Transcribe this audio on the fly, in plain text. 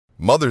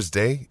Mother's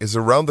Day is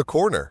around the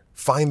corner.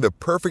 Find the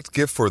perfect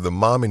gift for the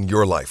mom in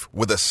your life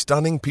with a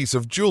stunning piece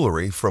of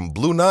jewelry from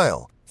Blue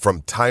Nile.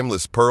 From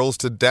timeless pearls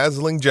to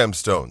dazzling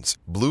gemstones,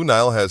 Blue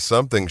Nile has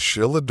something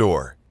she'll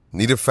adore.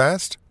 Need it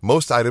fast?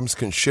 Most items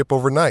can ship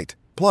overnight.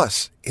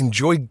 Plus,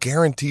 enjoy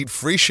guaranteed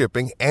free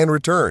shipping and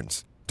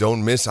returns.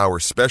 Don't miss our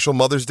special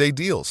Mother's Day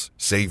deals.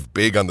 Save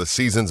big on the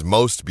season's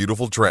most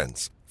beautiful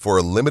trends. For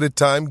a limited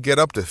time, get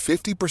up to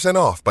 50%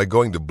 off by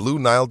going to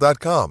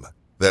BlueNile.com.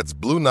 That's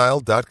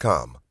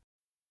BlueNile.com.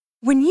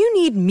 When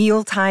you need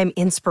mealtime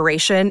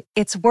inspiration,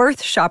 it's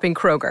worth shopping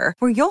Kroger,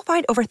 where you'll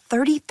find over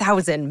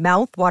 30,000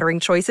 mouth-watering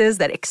choices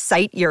that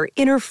excite your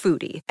inner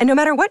foodie. And no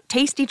matter what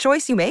tasty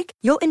choice you make,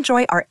 you'll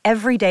enjoy our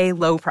everyday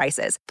low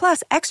prices,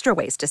 plus extra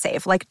ways to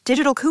save, like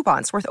digital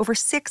coupons worth over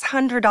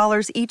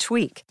 $600 each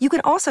week. You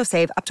can also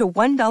save up to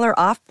 $1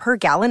 off per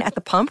gallon at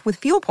the pump with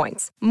fuel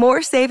points.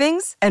 More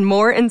savings and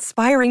more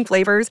inspiring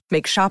flavors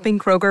make shopping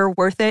Kroger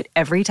worth it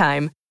every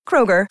time.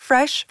 Kroger,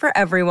 fresh for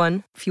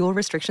everyone. Fuel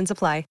restrictions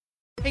apply.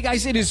 Hey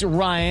guys, it is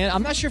Ryan.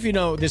 I'm not sure if you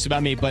know this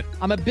about me, but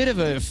I'm a bit of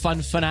a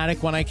fun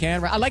fanatic when I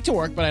can. I like to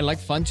work, but I like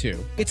fun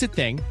too. It's a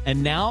thing.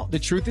 And now the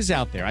truth is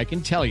out there. I can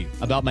tell you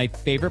about my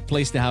favorite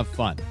place to have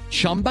fun.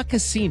 Chumba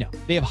Casino.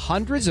 They have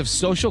hundreds of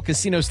social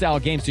casino style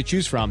games to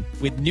choose from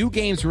with new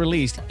games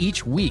released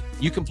each week.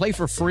 You can play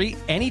for free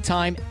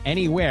anytime,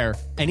 anywhere.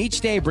 And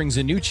each day brings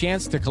a new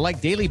chance to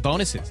collect daily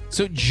bonuses.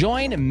 So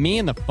join me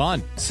in the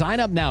fun. Sign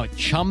up now at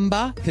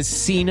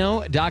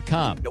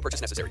ChumbaCasino.com. No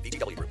purchase necessary.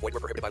 VGW Group. Void where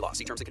prohibited by law.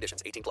 See terms and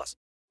conditions. 18+.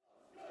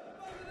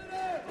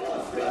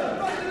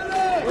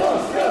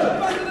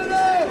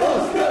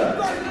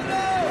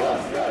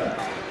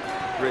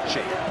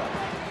 Ritchie.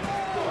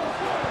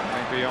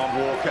 Maybe on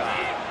Walker.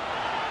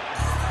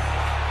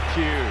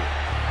 Pugh.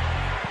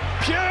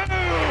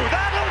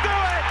 That'll do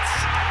it!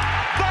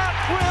 That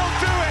will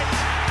do it!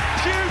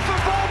 Pugh for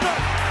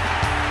Bournemouth.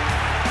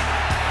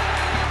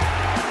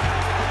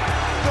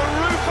 The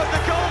roof of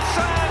the Gold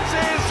Sands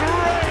is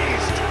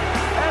raised.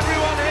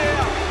 Everyone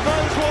here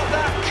knows what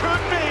that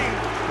could mean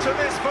to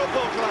this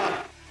football club.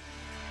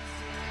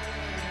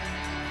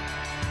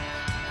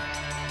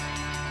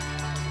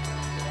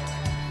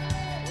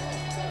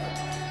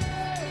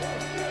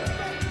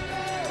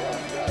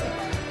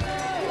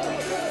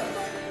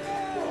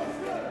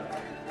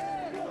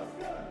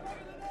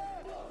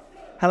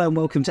 Hello and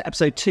welcome to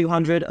episode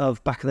 200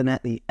 of Back of the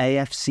Net, the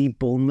AFC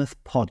Bournemouth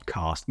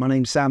podcast. My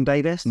name's Sam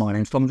Davis. My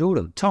name's Tom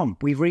Jordan. Tom,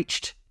 we've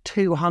reached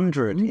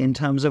 200 in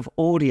terms of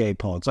audio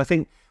pods. I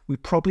think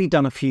we've probably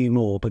done a few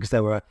more because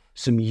there were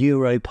some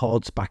Euro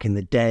pods back in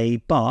the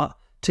day, but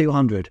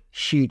 200,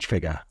 huge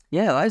figure.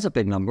 Yeah, that is a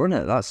big number, isn't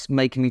it? That's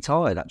making me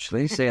tired,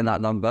 actually, seeing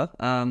that number.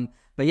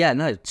 But yeah,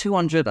 no,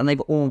 200, and they've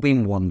all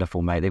been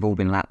wonderful, mate. They've all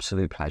been an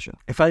absolute pleasure.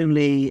 If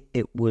only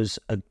it was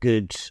a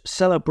good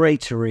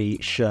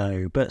celebratory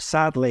show, but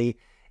sadly,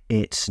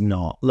 it's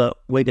not. Look,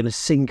 we're going to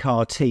sink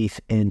our teeth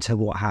into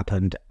what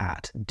happened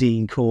at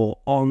Dean Court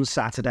on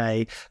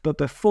Saturday. But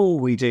before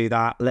we do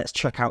that, let's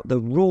check out the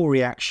raw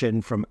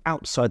reaction from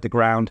outside the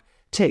ground.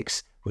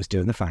 Tix was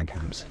doing the fan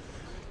cams.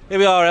 Here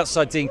we are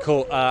outside Dean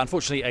Court.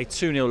 Unfortunately, a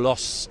 2-0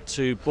 loss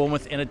to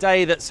Bournemouth in a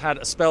day that's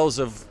had spells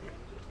of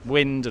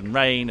wind and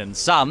rain and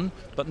sun,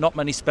 but not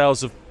many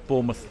spells of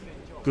Bournemouth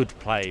good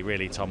play,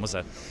 really, Tom, was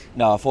there?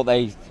 No, I thought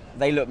they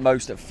looked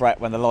most at threat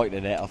when the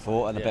lightning hit, I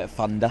thought, and a bit of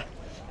thunder.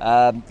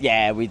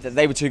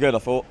 They were too good, I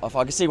thought. I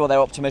could see why they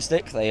were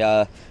optimistic.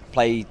 They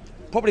played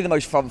probably the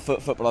most front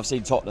foot football I've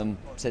seen Tottenham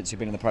since we've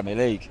been in the Premier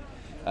League,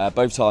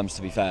 both times,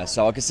 to be fair.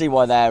 So I could see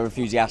why they're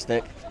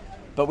enthusiastic.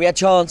 But we had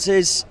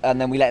chances,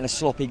 and then we let in a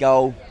sloppy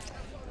goal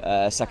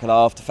second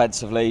half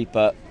defensively,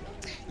 but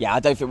yeah, I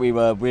don't think we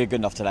were good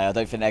enough today. I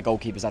don't think their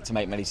goalkeepers had to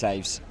make many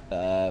saves. We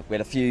had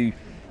a few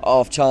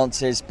half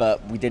chances,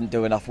 but we didn't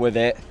do enough with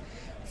it.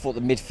 I thought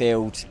the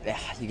midfield,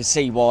 you can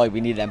see why we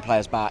needed them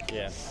players back.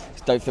 Yeah.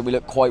 Don't think we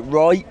looked quite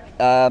right,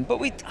 but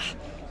we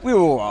were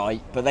all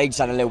right. But they just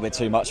had a little bit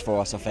too much for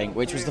us, I think,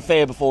 which was the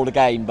fear before the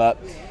game. But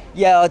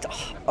yeah,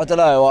 I don't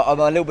know. I'm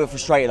a little bit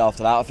frustrated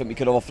after that. I think we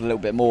could have offered a little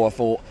bit more. I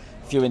thought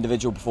a few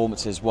individual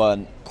performances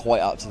weren't quite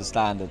up to the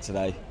standard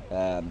today.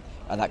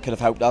 And that could have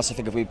helped us. I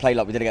think if we played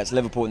like we did against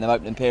Liverpool in their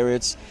opening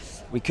periods,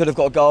 we could have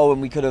got a goal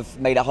and we could have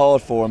made it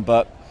hard for them.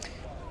 But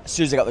as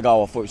soon as they got the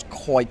goal, I thought it was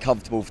quite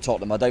comfortable for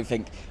Tottenham. I don't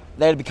think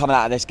they'd be coming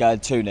out of this going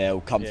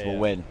 2-0, comfortable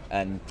win.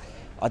 And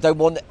I don't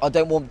want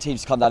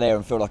teams to come down here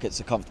and feel like it's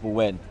a comfortable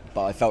win,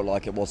 but I felt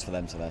like it was for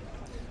them today.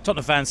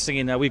 Tottenham fans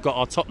singing, we've got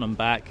our Tottenham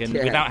back, and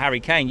without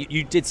Harry Kane,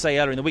 you did say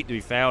earlier in the week, to be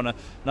fair, on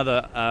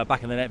another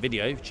Back in the Net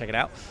video, check it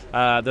out,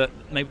 that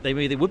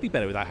maybe they would be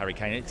better without Harry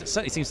Kane. It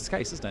certainly seems the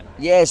case, doesn't it?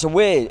 Yeah,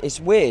 it's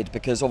weird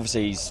because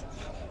obviously he's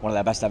one of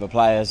their best ever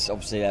players,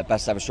 obviously their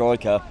best ever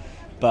striker,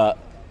 but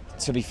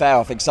to be fair,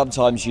 I think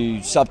sometimes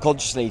you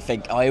subconsciously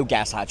think, he'll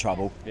get us out of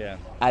trouble. Yeah.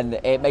 And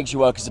it makes you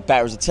work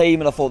better as a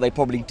team, and I thought they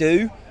probably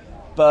do.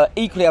 But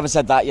equally, having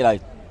said that,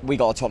 we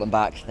got a Tottenham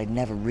back. They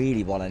never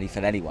really won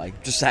anything anyway.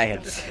 Just saying.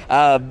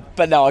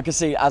 But no, I can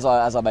see, as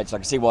I mentioned, I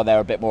can see why they're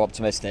a bit more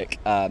optimistic.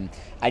 And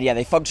yeah,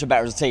 they function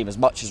better as a team. As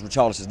much as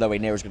Richarlison's nowhere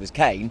near as good as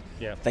Kane,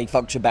 they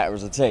function better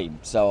as a team.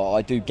 So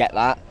I do get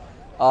that.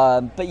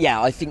 But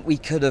yeah, I think we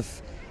could have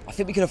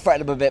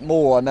threatened them a bit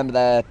more. I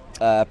remember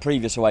their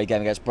previous away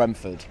game against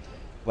Brentford,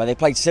 where they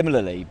played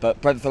similarly,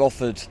 but Brentford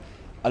offered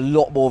a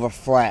lot more of a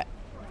threat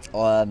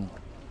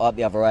at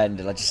the other end,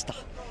 and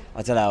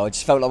I don't know, I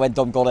just felt like when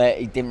Dom got it,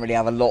 he didn't really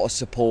have a lot of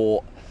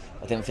support.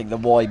 I didn't think the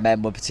wide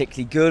men were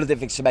particularly good. I didn't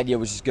think Semenyo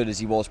was as good as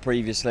he was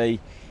previously.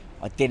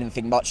 I didn't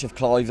think much of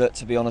Kluivert,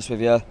 to be honest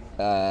with you.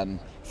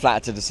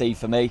 Flattered to deceive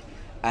for me.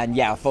 And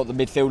yeah, I thought the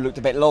midfield looked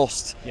a bit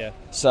lost. Yeah.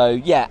 So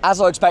yeah, as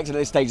I expected at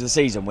this stage of the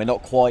season, we're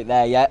not quite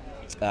there yet.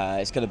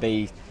 It's going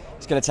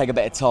to take a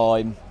bit of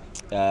time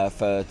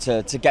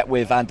to get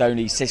with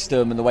Andoni's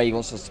system and the way he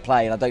wants us to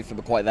play, and I don't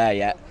think we're quite there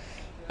yet.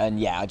 And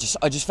yeah, I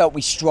just felt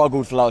we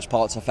struggled for large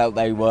parts. I felt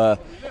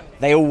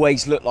they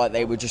always looked like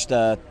they were just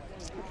a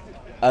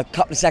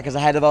couple of seconds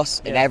ahead of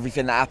us in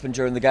everything that happened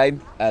during the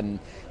game. And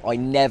I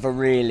never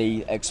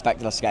really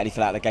expected us to get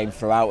anything out of the game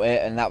throughout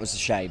it, and that was a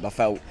shame. I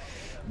felt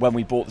when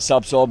we brought the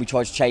subs on, we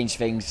tried to change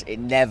things. It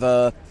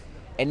never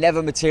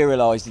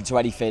materialised into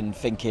anything,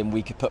 thinking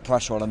we could put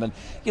pressure on them. And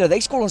you know, they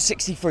scored on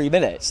 63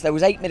 minutes. There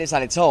was 8 minutes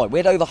at a time. We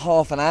had over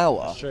half an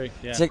hour. That's true.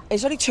 Yeah. So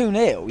it's only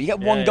 2-0. You get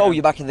one goal,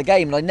 you're back in the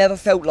game. And I never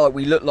felt like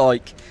we looked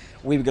like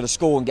we were going to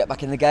score and get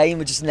back in the game.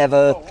 We just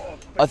never.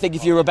 I think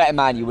if you were a better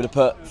man, you would have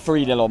put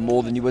 3-0 on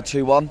more than you would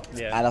 2-1.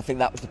 Yeah. And I think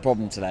that was the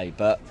problem today.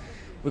 But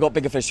we've got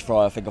bigger fish to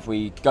fry. I think if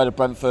we go to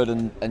Brentford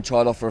and try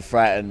and offer a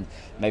threat and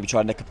maybe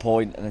try and nick a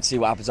point and then see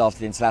what happens after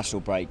the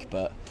international break.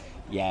 But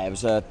yeah, it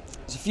was a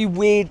few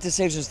weird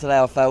decisions today,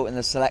 I felt, in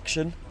the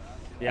selection.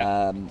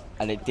 And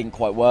it didn't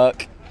quite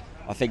work.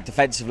 I think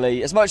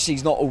defensively, as much as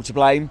he's not all to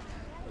blame,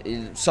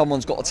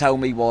 someone's got to tell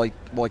me why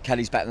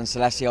Kelly's better than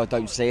Celeste. I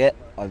don't see it.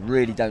 I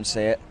really don't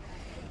see it.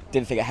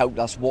 Didn't think it helped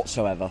us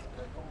whatsoever.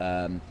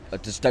 I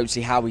just don't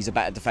see how he's a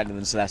better defender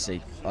than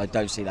Celeste. I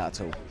don't see that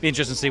at all. Be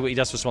interesting to see what he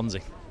does for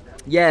Swansea.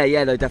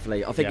 Yeah, no,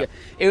 definitely. I think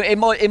it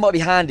might be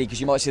handy because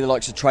you might see the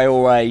likes of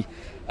Traore,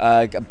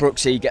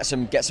 Brooksy get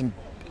some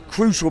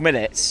crucial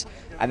minutes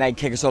and then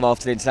kick us on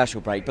after the international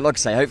break. But like I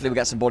say, hopefully we'll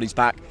get some bodies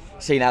back.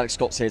 Seeing Alex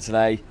Scott's here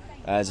today.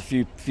 There's a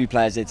few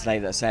players here today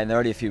that are saying they're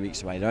only a few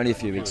weeks away.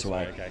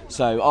 Okay.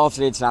 So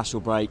after the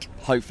international break,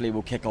 hopefully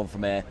we'll kick on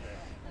from here.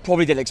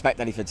 Probably didn't expect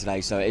anything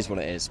today, so it is what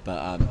it is.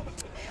 But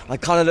I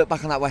kind of look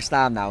back on that West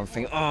Ham now and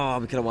think,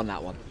 we could have won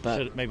that one.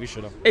 But maybe we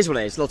should have. It is what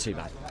it is. Not too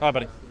bad. All right,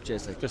 buddy.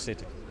 Cheers, Steve. Good to see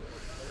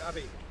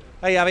you.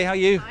 Hey, Abby, how are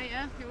you?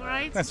 Hiya, you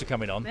alright? Thanks for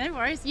coming on. No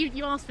worries.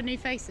 You asked for new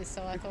faces,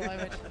 so I thought I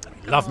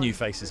would. Love new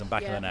faces. I'm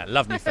back in the net.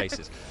 Love new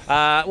faces.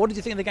 What did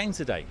you think of the game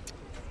today?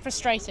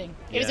 Frustrating.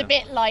 It was a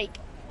bit like,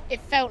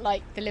 it felt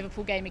like the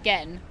Liverpool game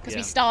again, because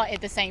we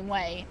started the same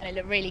way and it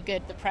looked really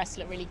good. The press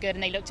looked really good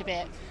and they looked a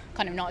bit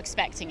kind of not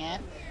expecting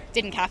it.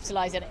 Didn't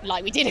capitalise it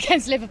like we did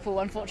against Liverpool,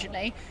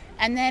 unfortunately.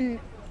 And then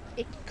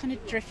it kind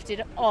of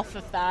drifted off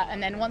of that.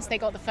 And then once they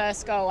got the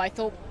first goal, I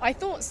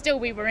thought still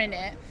we were in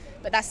it.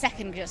 But that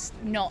second just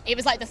not. It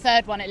was like the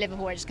third one at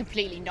Liverpool where it just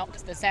completely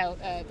knocked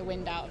the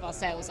wind out of our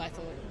sails. I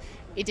thought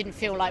it didn't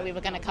feel like we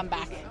were going to come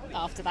back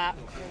after that.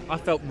 I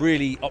felt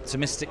really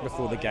optimistic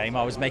before the game.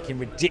 I was making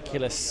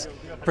ridiculous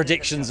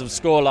predictions of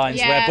scorelines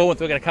where Bournemouth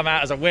were going to come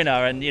out as a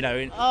winner, and you know,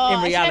 in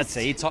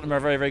reality, Tottenham are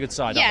a very, very good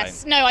side.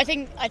 Yes, no, I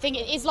think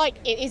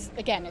it is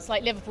again. It's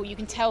like Liverpool. You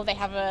can tell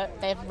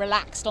they've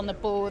relaxed on the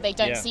ball. They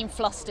don't seem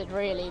flustered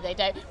really. They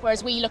don't.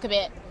 Whereas we look a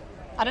bit,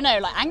 I don't know,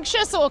 like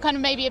anxious or kind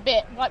of maybe a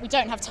bit like we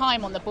don't have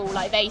time on the ball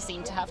like they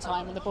seem to have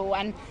time on the ball.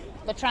 And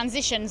the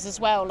transitions as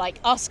well, like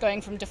us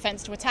going from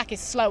defence to attack is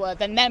slower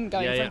than them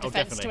going from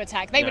defence to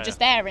attack. They were just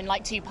there in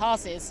like 2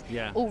 passes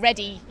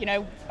already, you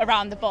know,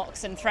 around the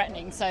box and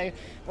threatening. So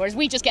whereas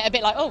we just get a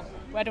bit like, oh,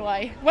 where do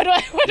I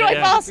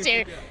pass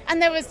to?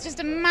 And there was just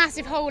a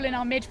massive hole in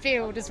our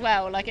midfield as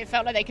well. Like it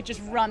felt like they could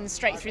just run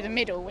straight through the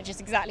middle, which is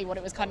exactly what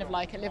it was kind of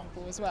like at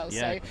Liverpool as well.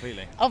 Yeah, so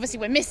completely. Obviously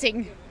we're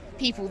missing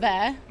people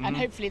there, and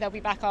hopefully they'll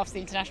be back after the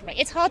international break.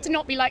 It's hard to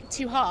not be like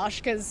too harsh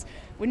because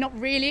we're not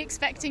really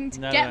expecting to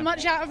get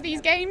much out of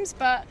these games,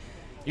 but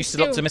you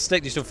still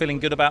optimistic? You still feeling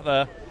good about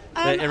the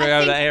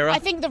Iraola era? I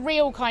think the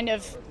real kind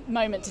of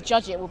moment to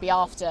judge it will be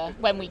after,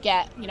 when we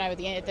get, you know,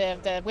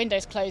 the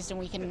window's closed and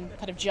we can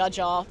kind of judge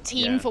our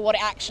team for what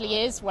it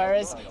actually is.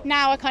 Whereas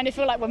now I kind of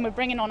feel like when we're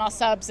bringing on our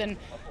subs, and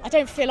I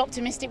don't feel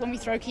optimistic when we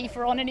throw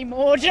Kiefer on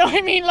anymore. Do you know what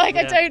I mean? Like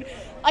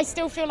I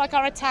still feel like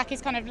our attack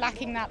is kind of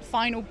lacking that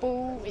final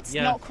ball. It's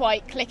not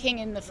quite clicking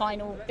in the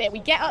final bit. We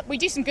get up, we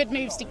do some good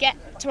moves to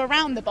get to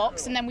around the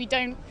box, and then we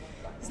don't.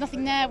 There's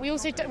nothing there. We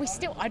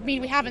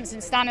haven't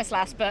since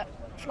Stanislas, but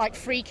like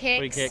free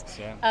kicks,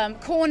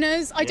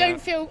 corners. I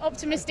don't feel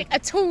optimistic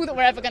at all that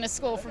we're ever going to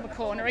score from a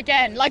corner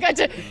again. Like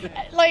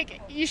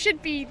these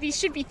should be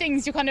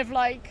things you're kind of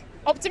like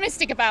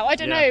optimistic about. I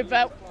don't know,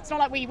 but it's not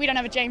like we don't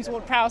have a James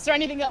Ward-Prowse or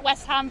anything that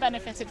West Ham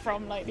benefited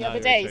from like the other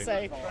day.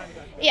 So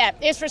yeah,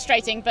 it's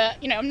frustrating,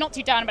 but you know, I'm not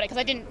too down about it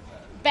because I didn't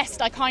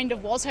best I kind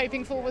of was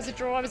hoping for was a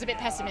draw. I was a bit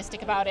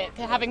pessimistic about it,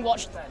 having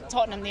watched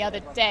Tottenham the other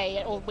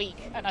day all week,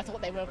 and I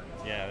thought they were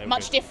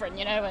much good. different,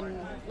 and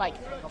like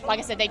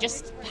I said, they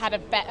just had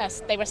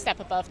they were a step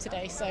above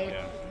today, so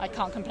I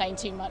can't complain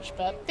too much.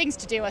 But things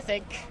to do, I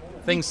think.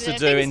 Things to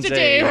do,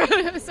 indeed.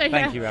 So,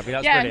 Thank you, Abby.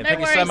 That's brilliant. No Thank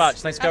worries. you so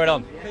much. Thanks for coming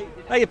on.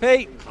 Hey,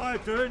 Pete. Hi,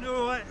 doing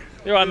all right?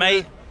 You all right,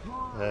 mate?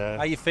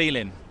 How you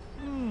feeling?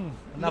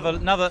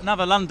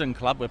 Another London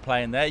club we're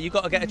playing there. You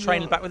got to get a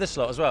train back with this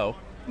lot as well.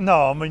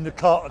 No, I'm in the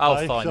car today.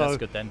 Oh, fine. So, That's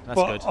good then. That's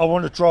but good. I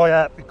want to dry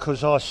out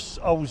because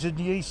I was in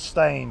the East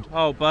Stand.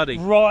 Oh, buddy.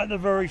 Right at the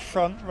very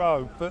front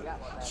row, but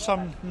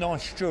some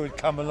nice steward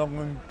come along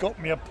and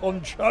got me a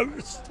poncho.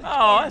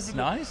 Oh, that's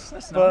nice.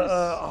 That's But nice.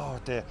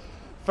 oh dear,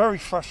 very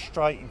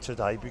frustrating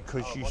today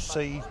because you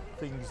see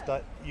things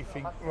that you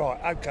think,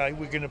 right, okay,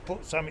 we're going to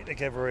put something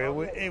together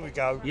here. Here we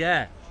go.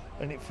 Yeah.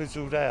 And it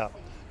fizzled out.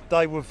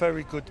 They were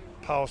very good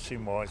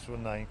passing wise,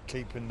 weren't they,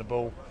 keeping the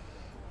ball,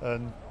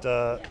 and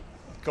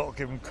got to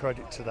give them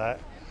credit to that.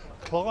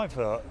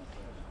 Cliver,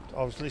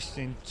 I was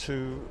listening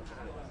to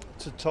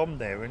Tom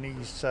there, and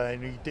he's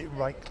saying he didn't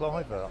rate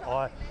Cliver.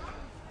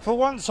 For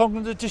once, I'm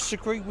going to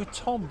disagree with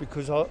Tom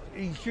because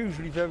he's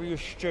usually very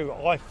astute.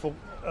 I thought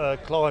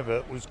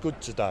Cliver was good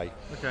today.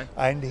 Okay.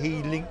 And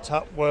he linked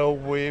up well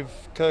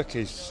with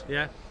Kirkis.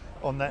 Yeah.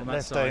 On that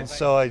left-hand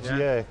side,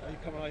 yeah.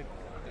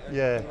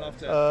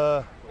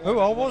 Who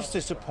I was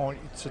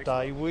disappointed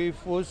today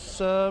with was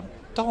Dom.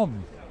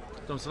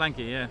 Dom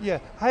Solanke, yeah. Yeah.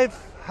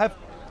 Have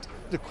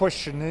the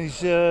question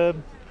is,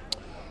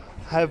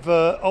 have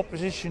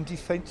opposition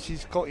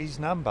defences got his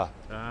number?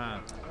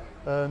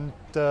 And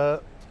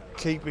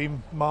keep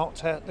him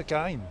marked out the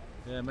game.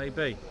 Yeah,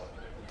 maybe.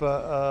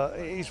 But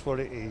it is what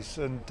it is,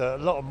 and a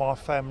lot of my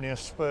family are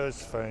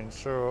Spurs fans,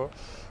 so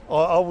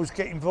I was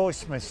getting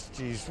voice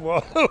messages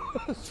while I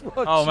was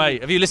watching. Oh,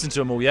 mate, have you listened to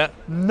them all yet?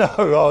 No,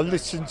 I'll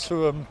listen to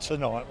them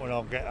tonight when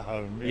I get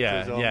home.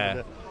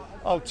 Yeah.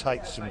 I'll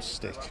take some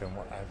stick and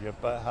what have you,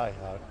 but hey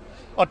ho.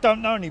 I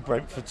don't know any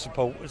Brentford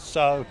supporters,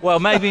 so. Well,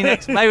 maybe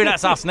that's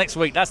us next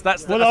week. That's well,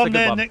 that's I'm the good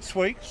there one. next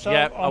week, so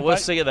yeah, I will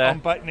see you there. I'm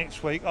back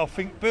next week. I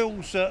think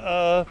Bill's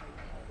at.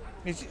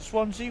 Is it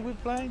Swansea we're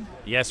playing?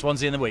 Yeah,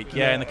 Swansea in the week.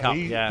 Yeah, in the cup.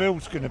 Yeah.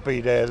 Bill's going to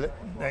be there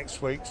next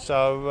week.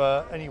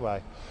 So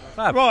anyway.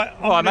 Fab. Right,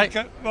 all right, mate.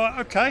 Right,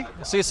 okay.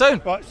 See you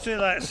soon. Right, see you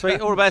later. Sweet.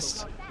 All the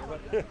best.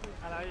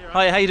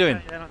 Hi, how you doing?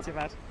 Yeah, not too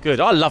bad. Good.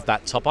 I love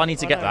that top. I need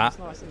to get that. It's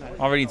nice, isn't it?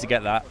 I really need to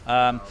get that.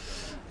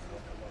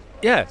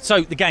 Yeah.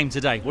 So the game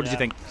today. What did you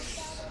think?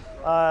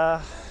 2-0.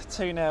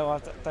 I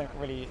don't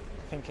really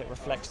think it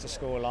reflects the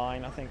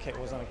scoreline. I think it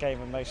was on a game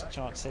with most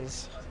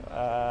chances.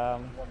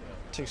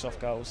 2 soft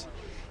goals.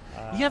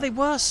 Yeah, they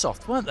were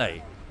soft, weren't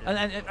they? And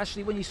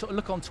actually, when you sort of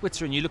look on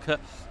Twitter and you look at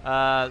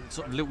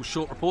sort of little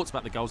short reports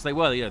about the goals, they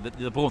were,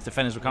 the Bournemouth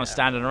defenders were kind of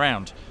standing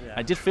around.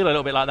 Yeah. It did feel a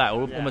little bit like that,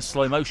 almost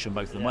slow motion,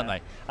 both of them, weren't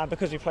they? And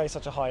because we play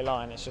such a high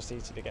line, it's just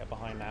easy to get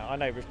behind now. I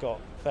know we've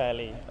got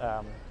fairly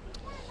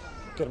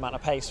good amount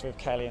of pace with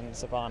Kelly and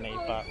Zabani,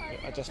 but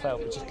I just felt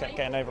we just kept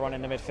getting overrun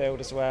in the midfield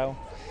as well.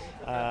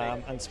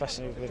 And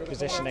especially with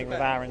positioning with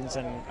Aarons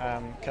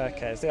and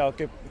Kirkes. They are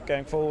good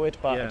going forward,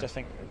 but I just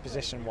think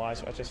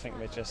position-wise, I just think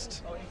we're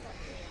just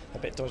a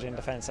bit dodgy in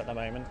defence at the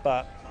moment.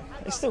 But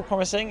it's still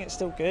promising, it's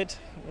still good.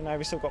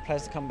 We've still got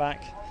players to come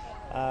back.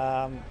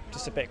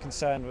 Just a bit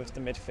concerned with the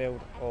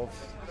midfield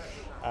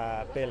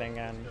of Billing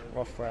and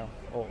Rothwell,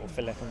 or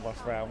Philip and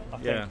Rothwell. I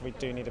think we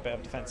do need a bit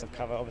of defensive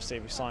cover. Obviously,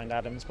 we've signed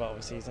Adams, but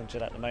obviously he's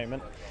injured at the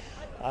moment.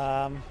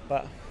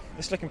 But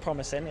it's looking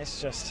promising.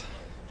 It's just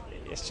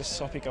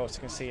sloppy goals to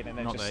concede, and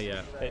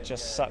it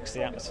just sucks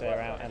the atmosphere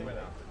out. And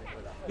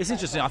it's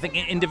interesting. I think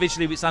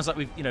individually, it sounds like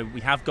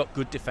we have got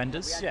good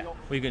defenders. Yeah.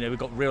 We've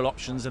got real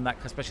options in that,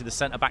 especially the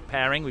centre back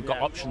pairing. We've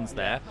got options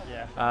there.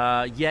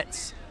 Yeah.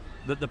 Yet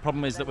the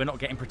problem is that we're not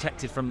getting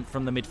protected from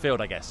the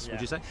midfield, I guess. Yeah.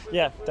 Would you say?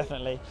 Yeah,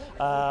 definitely.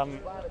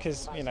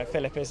 Because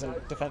Philip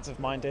isn't defensive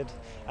minded,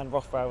 and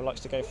Rothwell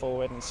likes to go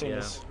forward. And as soon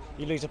as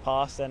you lose a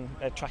pass, then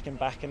they're tracking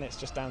back, and it's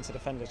just down to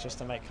defenders just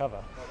to make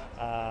cover.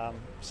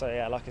 So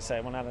yeah, like I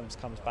say, when Adams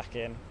comes back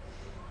in,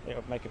 it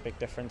would make a big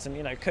difference.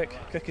 And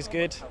Cook is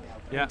good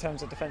in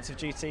terms of defensive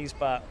duties,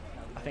 but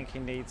I think he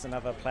needs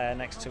another player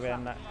next to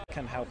him that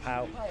can help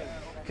out.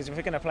 Because if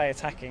we're going to play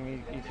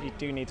attacking, you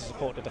do need to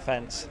support the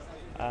defence.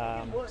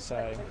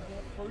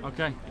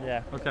 Okay.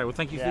 Yeah. Okay. Well,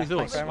 thank you for your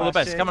thoughts. All the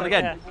best. Come on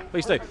again. Yeah.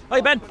 Please do.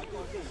 Hey Ben.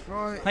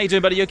 Right. How you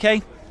doing, buddy? You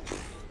okay?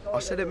 I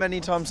said it many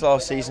times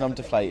last season. I'm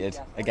deflated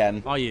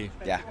again. Are you?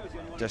 Yeah.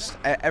 Just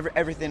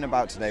everything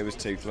about today was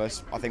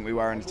toothless. I think we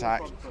were in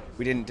attack.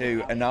 We didn't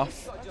do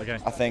enough. Okay.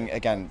 I think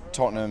again,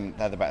 Tottenham,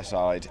 they're the better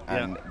side,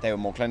 and they were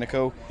more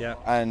clinical. Yeah.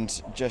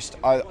 And just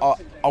I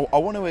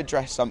want to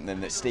address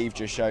something that Steve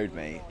just showed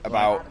me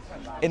about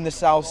in the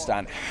South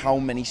Stand. How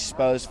many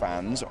Spurs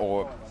fans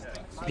or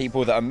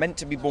people that are meant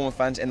to be Bournemouth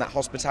fans in that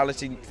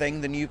hospitality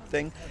thing, the new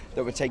thing,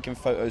 that were taking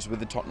photos with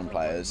the Tottenham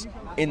players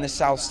in the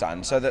South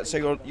Stand, so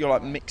you're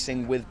like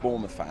mixing with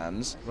Bournemouth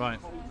fans, right?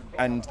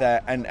 And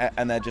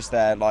they're just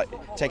there like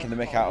taking the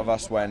mick out of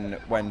us when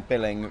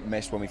Billing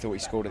missed when we thought he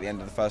scored at the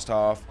end of the first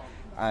half,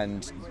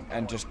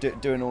 and just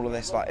doing all of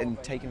this, like,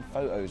 and taking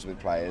photos with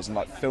players and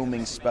like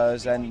filming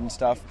Spurs end and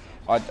stuff.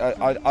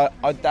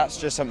 That's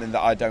just something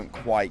that I don't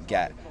quite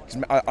get.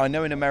 'Cause I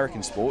know in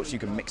American sports you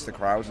can mix the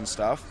crowds and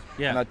stuff,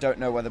 and I don't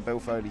know whether Bill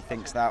Foley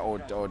thinks that or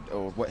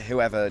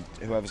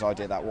whoever's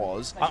idea that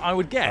was. I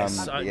would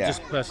guess,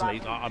 just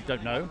personally, I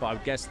don't know, but I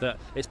would guess that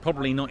it's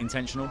probably not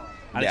intentional,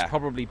 and it's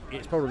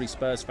probably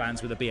Spurs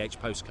fans with a BH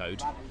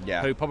postcode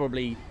who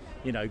probably,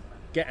 you know,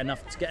 get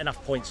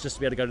enough points just to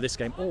be able to go to this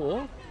game,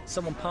 or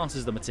someone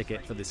passes them a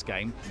ticket for this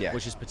game,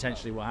 which is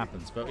potentially what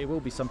happens. But it will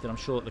be something I'm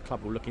sure that the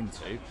club will look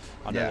into.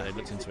 I know that they've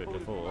looked into it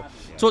before.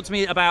 Talk to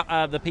me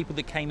about the people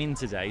that came in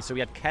today. So we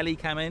had Kelly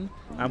come in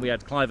and we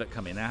had Kluivert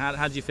come in. Now,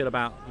 how do you feel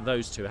about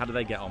those two? How do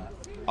they get on?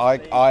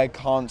 I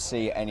can't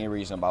see any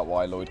reason about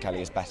why Lloyd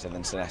Kelly is better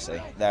than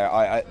Senesi.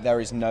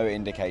 There is no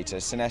indicator.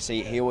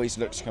 Senesi, he always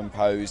looks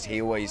composed.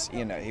 He always,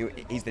 you know,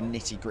 he's the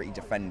nitty-gritty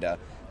defender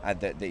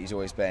that he's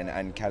always been,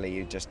 and Kelly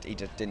he just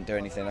didn't do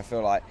anything. I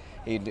feel like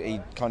he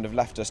kind of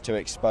left us too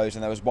exposed,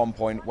 and there was one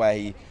point where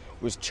he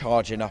was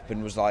charging up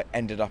and was like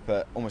ended up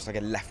at almost like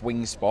a left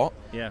wing spot,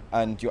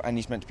 and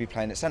he's meant to be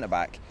playing at centre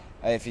back.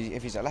 If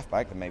he's at left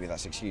back, then maybe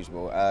that's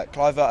excusable.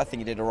 Kluivert, I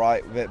think he did all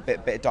right, bit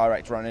of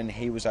direct running,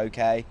 he was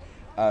okay,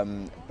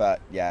 but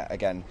yeah,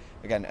 again,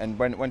 and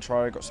when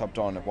Traore got subbed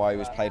on, why he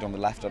was played on the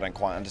left, I don't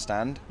quite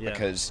understand,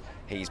 because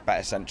he's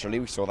better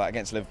centrally. We saw that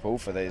against Liverpool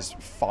for his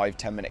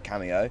 5-10 minute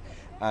cameo.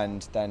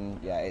 And then,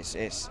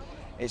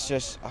 it's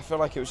just, I feel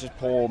like it was just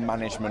poor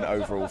management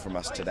overall from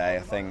us today. I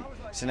think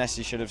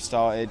Senesi should have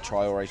started,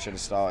 Traore should have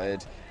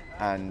started,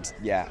 and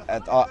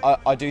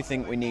I do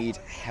think we need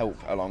help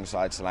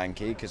alongside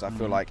Solanke, because I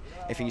feel like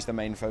if he's the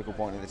main focal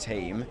point of the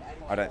team,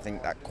 I don't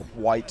think that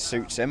quite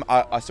suits him.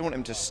 I still want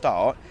him to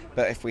start,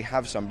 but if we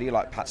have somebody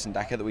like Patson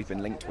Daka that we've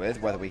been linked with,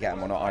 whether we get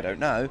him or not, I don't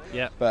know,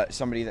 but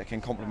somebody that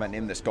can complement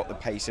him, that's got the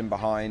pace in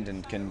behind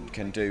and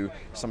can do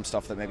some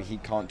stuff that maybe he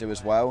can't do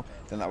as well,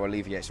 then that will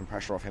alleviate some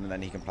pressure off him and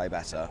then he can play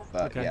better.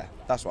 But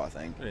that's what I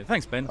think. Brilliant.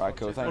 Thanks, Ben. All right,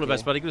 cool. Thank you. All the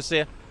best, buddy. Good to see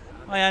you.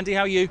 Hi, Andy.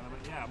 How are you?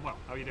 Yeah, well.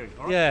 How are you doing?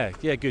 All right?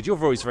 Yeah, good.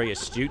 You're always very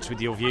astute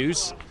with your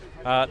views.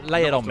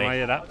 Lay it on me. I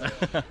hear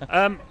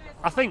that.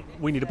 I think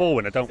we need a ball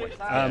winner, don't we?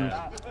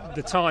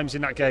 The times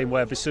in that game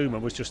where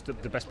Bissouma was just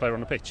the best player on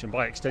the pitch, and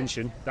by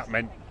extension, that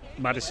meant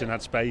Maddison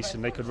had space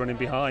and they could run in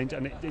behind,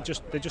 and they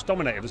just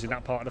dominated us in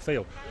that part of the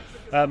field.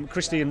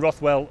 Christie and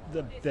Rothwell,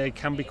 they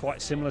can be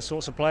quite similar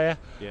sorts of player,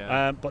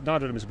 but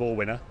neither of them is a ball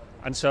winner.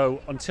 And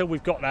so until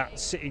we've got that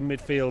sitting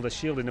midfielder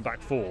shielding the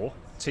back four,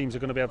 teams are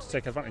going to be able to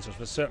take advantage of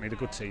us, certainly the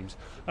good teams.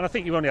 And I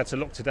think you only had to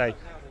look today.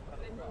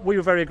 We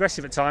were very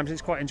aggressive at times,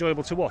 it's quite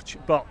enjoyable to watch,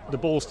 but the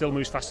ball still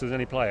moves faster than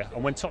any player.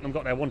 And when Tottenham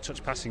got their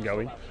one-touch passing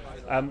going,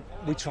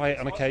 we try it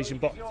on occasion,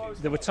 but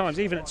there were times,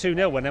 even at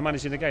 2-0 when they're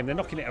managing the game, they're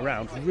knocking it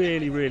around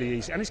really, really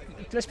easy. And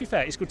let's be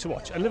fair, it's good to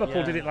watch. And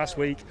Liverpool did it last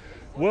week.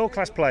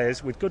 World-class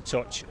players with good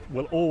touch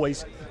will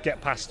always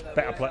get past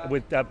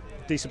with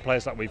decent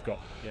players like we've got.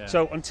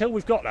 So until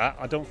we've got that,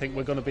 I don't think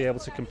we're going to be able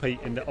to compete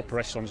in the upper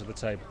echelons of the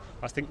table.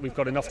 I think we've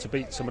got enough to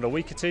beat some of the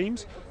weaker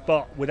teams,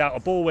 but without a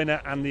ball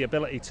winner and the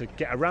ability to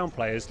get around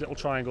players, little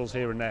triangles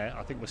here and there,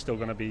 I think we're still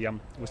going to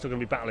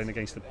be battling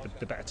against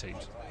the better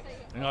teams.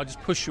 And I'll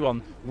just push you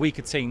on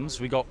weaker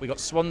teams. We got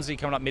Swansea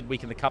coming up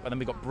midweek in the Cup, and then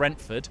we got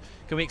Brentford.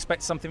 Can we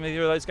expect something with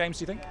either of those games,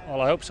 do you think? Well,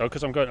 I hope so,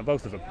 because I'm going to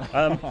both of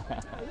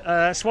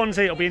them.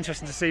 Swansea, it'll be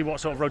interesting to see what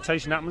sort of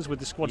rotation happens with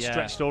the squad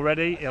stretched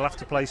already. He'll have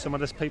to play some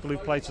of the people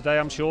who've played today,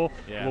 I'm sure.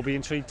 We'll be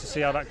intrigued to see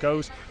how that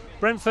goes.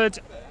 Brentford,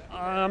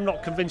 I'm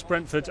not convinced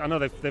Brentford. I know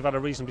they've had a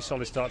reasonably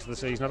solid start to the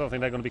season. I don't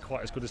think they're going to be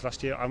quite as good as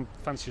last year. I'm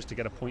fancy just to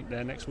get a point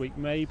there next week,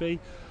 maybe.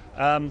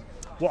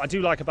 What I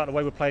do like about the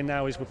way we're playing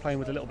now is we're playing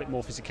with a little bit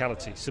more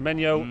physicality.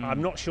 Semenyo,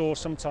 I'm not sure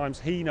sometimes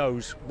he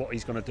knows what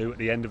he's going to do at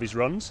the end of his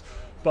runs,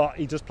 but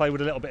he does play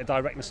with a little bit of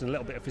directness and a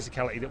little bit of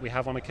physicality that we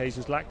have on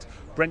occasions lacked.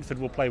 Brentford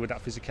will play with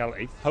that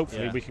physicality.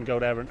 Hopefully we can go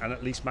there and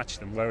at least match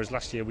them, whereas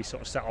last year we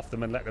sort of sat off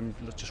them and let them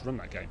just run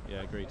that game.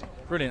 Yeah, agreed.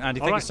 Brilliant, Andy.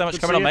 Thank you so much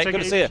for coming on, mate.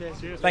 Good to see you.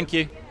 Cheers, thank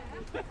you.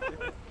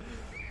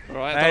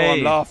 Right, I don't know why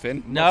I'm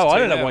laughing. No, I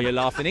don't know why you're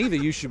laughing either.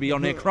 You should be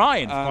on here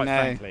crying, quite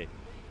frankly.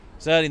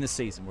 It's early in the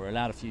season. We're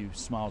allowed a few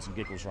smiles and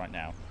giggles right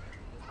now.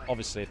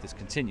 Obviously, if this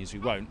continues, we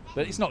won't.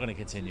 But it's not going to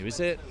continue, is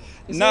it?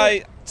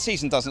 No,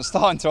 season doesn't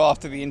start until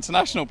after the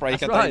international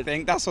break, I don't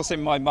think. That's what's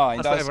in my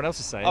mind. That's what everyone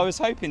else is saying. I was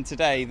hoping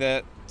today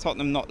that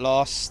Tottenham not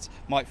lost,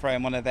 might throw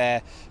in one of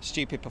their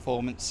stupid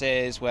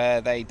performances where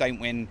they don't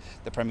win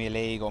the Premier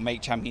League or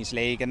make Champions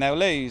League and they'll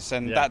lose,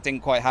 and that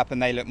didn't quite happen.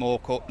 They look more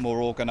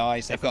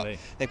organised. They've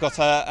got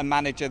a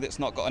manager that's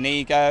not got an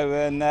ego,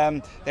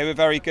 and they were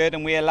very good,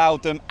 and we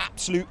allowed them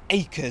absolute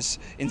acres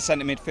in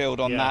centre midfield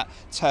on that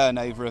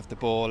turnover of the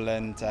ball,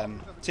 and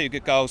 2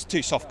 good goals,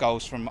 2 soft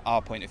goals from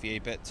our point of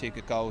view, but 2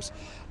 good goals.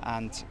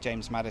 and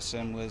James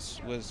Maddison was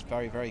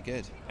very, very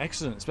good.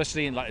 Excellent,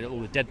 especially in like all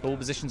the dead ball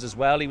positions as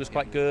well. He was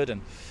quite good,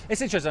 and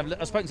it's interesting.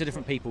 I've spoken to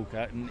different people,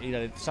 Kurt,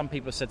 and some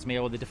people have said to me,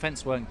 "Oh, the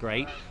defence weren't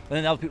great," and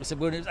then other people said,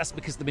 "Well, that's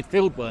because the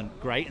midfield weren't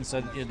great, and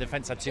so the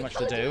defence had too much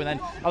to do." And then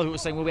other people were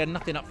saying, "Well, we had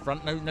nothing up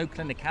front, no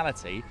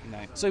clinicality." No.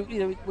 So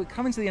we're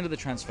coming to the end of the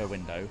transfer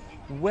window.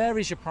 Where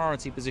is your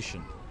priority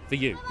position for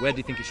you? Where do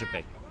you think it should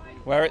be?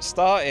 Where it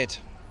started.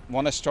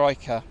 Want a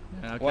striker.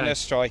 Okay. Want a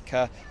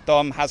striker.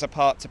 Dom has a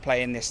part to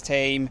play in this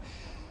team.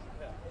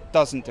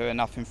 Doesn't do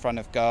enough in front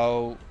of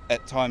goal.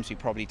 At times we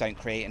probably don't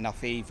create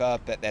enough either,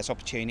 but there's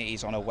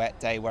opportunities on a wet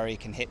day where he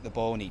can hit the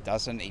ball and he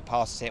doesn't. He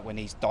passes it when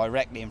he's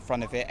directly in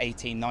front of it,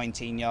 18,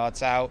 19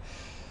 yards out.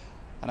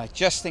 And I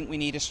just think we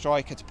need a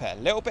striker to put a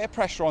little bit of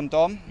pressure on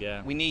Dom.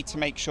 Yeah. We need to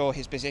make sure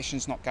his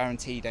position's not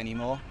guaranteed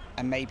anymore,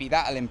 and maybe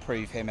that'll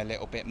improve him a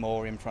little bit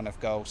more in front of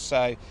goal.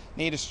 So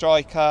need a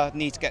striker,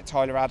 need to get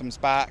Tyler Adams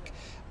back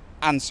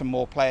and some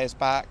more players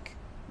back,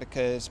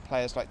 because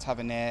players like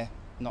Tavernier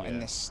not in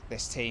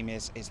this team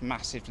is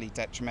massively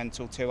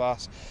detrimental to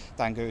us.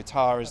 Dangu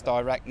Utara's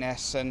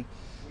directness, and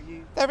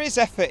there is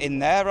effort in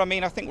there. I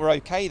mean, I think we're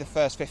okay the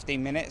first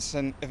 15 minutes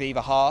of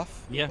either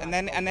half, and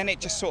then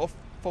it just sort of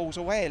falls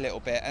away a little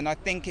bit, and I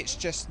think it's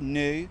just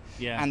new.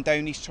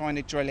 Andoni's trying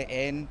to drill it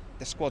in.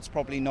 The squad's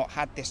probably not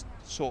had this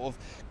sort of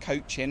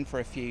coaching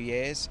for a few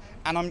years,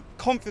 and I'm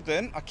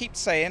confident. I keep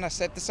saying, I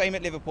said the same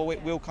at Liverpool,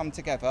 it will come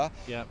together.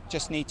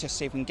 Just need to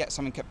see if we can get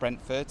something at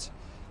Brentford,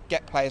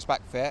 get players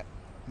back fit,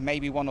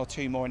 maybe one or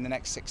two more in the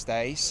next 6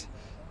 days,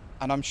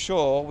 and I'm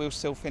sure we'll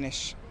still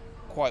finish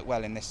quite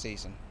well in this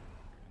season.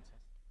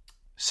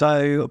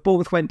 So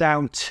Bournemouth went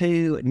down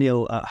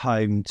 2-0 at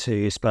home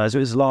to Spurs. It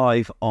was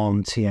live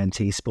on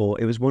TNT Sport.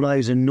 It was one of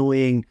those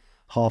annoying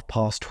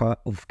 12:30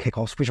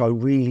 kickoffs, which I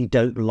really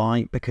don't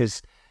like,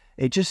 because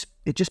it just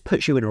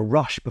puts you in a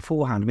rush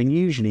beforehand. I mean,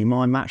 usually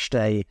my match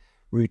day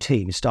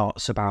routine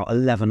starts about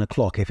 11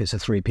 o'clock if it's a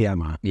 3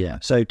 p.m. Yeah.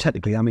 So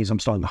technically that means I'm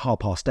starting at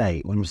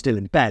 8:30 when I'm still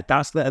in bed.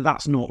 That's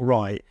not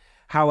right.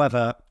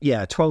 However,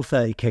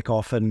 12:30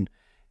 kickoff, and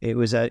it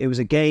was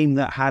a game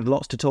that had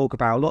lots to talk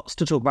about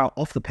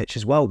off the pitch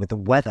as well, with the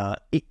weather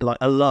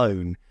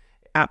alone.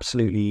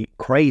 Absolutely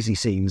crazy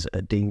scenes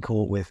at Dean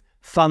Court with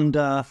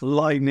thunder,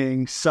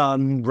 lightning,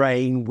 sun,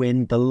 rain,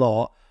 wind, the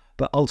lot.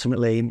 But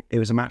ultimately, it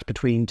was a match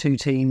between two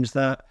teams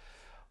that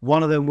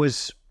one of them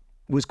was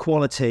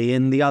quality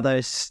and the other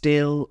is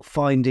still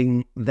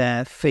finding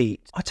their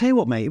feet. I tell you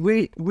what, mate,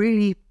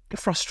 really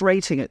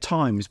frustrating at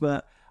times,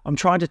 but I'm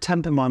trying to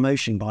temper my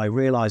emotion by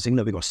realising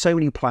that we've got so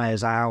many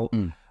players out.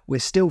 We're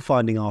still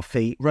finding our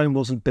feet. Rome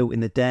wasn't built in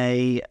the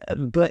day.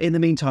 But in the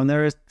meantime,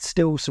 there are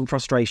still some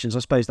frustrations. I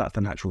suppose that's the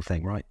natural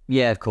thing, right?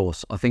 Yeah, of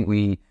course. I think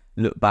we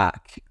look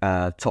back,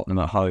 Tottenham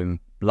at home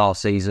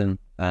last season,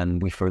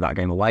 and we threw that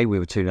game away. We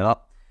were 2-0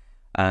 up,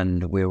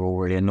 and we were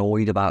already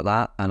annoyed about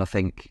that. And I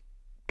think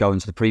going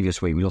to the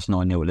previous week, we lost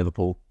 9-0 at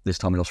Liverpool. This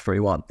time we lost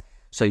 3-1.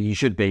 So you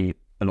should be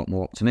a lot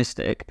more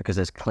optimistic because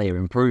there's clear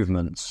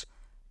improvements.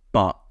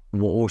 But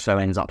what also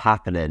ends up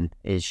happening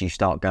is you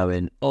start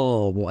going,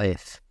 oh, what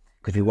if?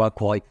 Because we weren't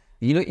quite...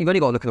 You've only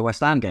got to look at the West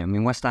Ham game. I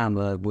mean, West Ham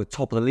were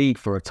top of the league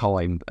for a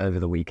time over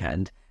the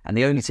weekend, and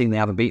the only team they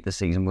haven't beat this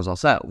season was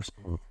ourselves.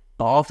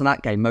 But after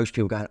that game, most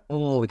people go,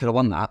 oh, we could have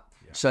won that.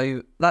 Yeah.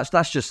 So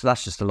that's just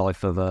the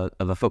life of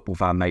a football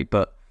fan, mate.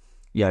 But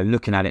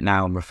looking at it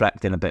now and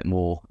reflecting a bit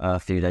more a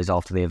few days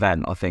after the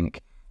event, I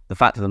think the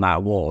fact of the matter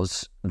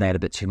was they had a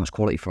bit too much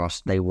quality for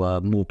us. They were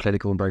more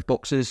clinical in both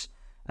boxes.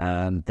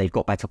 They've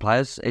got better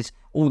players. It's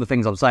all the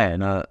things I'm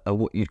saying are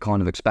what you'd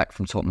kind of expect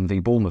from Tottenham v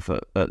Bournemouth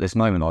at this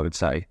moment. I would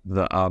say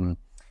that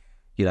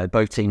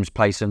both teams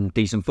play some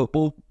decent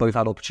football. Both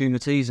had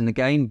opportunities in the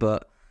game,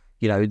 but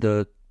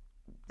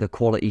the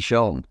quality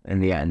shone in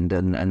the end,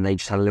 and they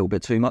just had a little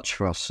bit too much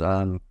for us.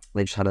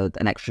 They just had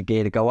an extra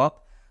gear to go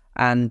up,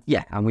 and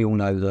we all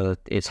know that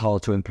it's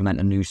hard to implement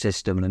a new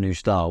system and a new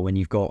style when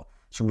you've got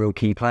some real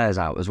key players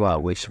out as well,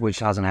 which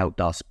hasn't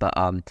helped us. But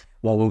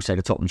what I will say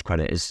to Tottenham's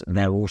credit is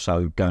they're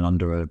also going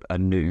under a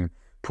new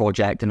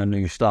project and a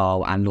new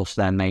style and lost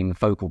their main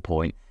focal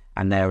point,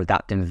 and they're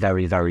adapting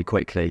very, very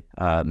quickly.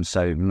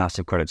 So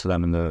massive credit to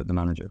them and the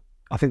manager.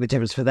 I think the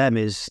difference for them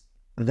is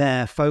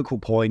their focal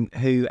point,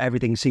 who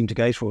everything seemed to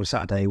go for on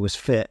Saturday, was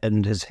fit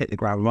and has hit the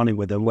ground running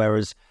with them,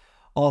 whereas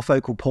our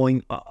focal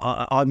point,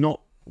 I'm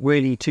not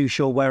really too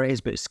sure where it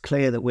is, but it's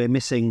clear that we're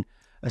missing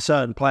a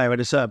certain player in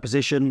a certain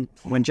position.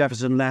 When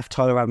Jefferson left,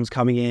 Tyler Adams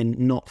coming in,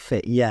 not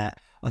fit yet.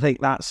 I think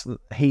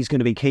he's going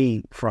to be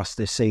key for us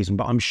this season,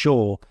 but I'm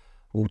sure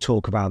we'll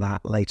talk about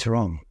that later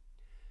on.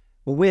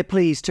 Well, we're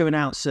pleased to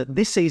announce that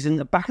this season,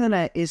 the Back of the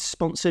Net is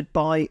sponsored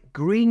by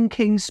Greene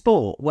King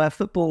Sport, where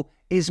football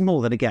is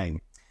more than a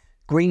game.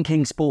 Greene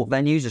King Sport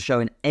venues are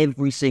showing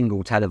every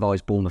single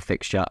televised Bournemouth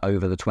fixture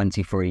over the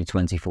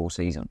 23-24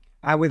 season.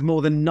 And with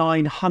more than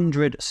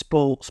 900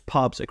 sports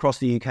pubs across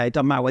the UK, it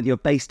doesn't matter whether you're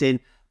based in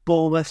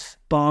Bournemouth,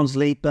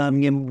 Barnsley,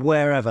 Birmingham,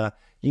 wherever,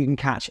 you can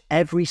catch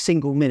every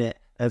single minute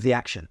of the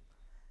action.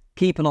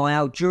 Keep an eye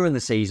out during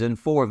the season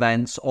for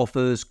events,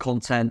 offers,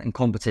 content and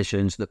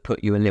competitions that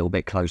put you a little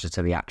bit closer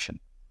to the action.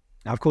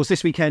 Now, of course,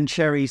 this weekend,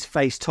 Cherries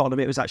faced Tottenham.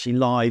 It was actually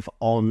live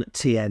on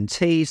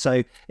TNT.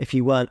 So if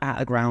you weren't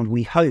at a ground,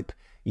 we hope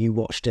you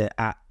watched it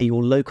at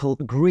your local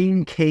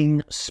Green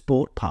King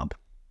Sport Pub.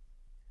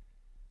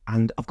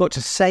 And I've got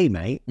to say,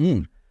 mate,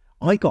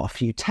 I got a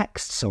few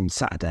texts on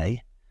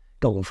Saturday.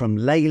 Got one from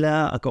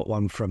Layla. I got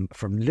one from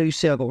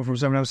Lucy. I got one from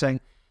someone else saying,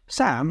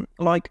 Sam,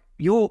 like,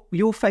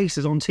 your face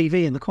is on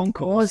TV in the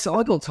concourse.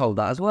 I got told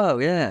that as well,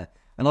 yeah.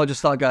 And I just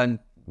started going,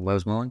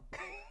 where's mine?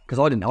 Because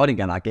I didn't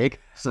get that gig.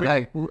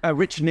 So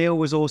Rich Neal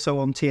was also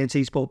on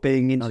TNT Sport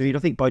being interviewed, I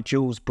think, by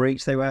Jules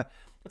Breach. They were...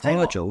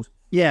 Jules?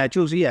 Yeah,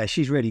 Jules, yeah,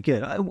 she's really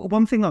good.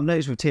 One thing I've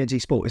noticed with TNT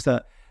Sport is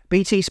that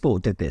BT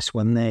Sport did this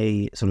when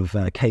they sort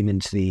of came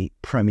into the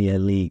Premier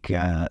League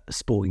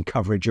sporting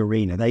coverage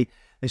arena. They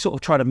sort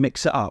of tried to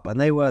mix it up, and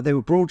they were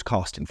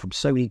broadcasting from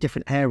so many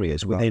different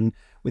areas within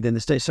the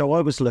state. So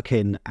I was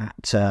looking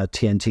at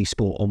TNT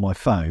Sport on my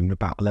phone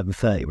about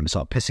 11:30 when it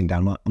started pissing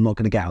down. I'm not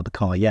going to get out of the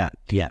car yet.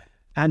 Yeah.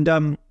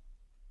 And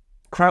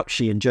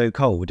Crouchy and Joe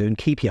Cole were doing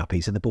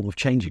keepy-uppies in the Bournemouth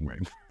changing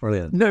room.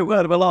 Brilliant. No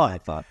word of a lie.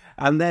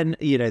 And then,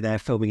 they're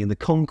filming in the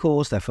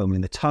concourse, they're filming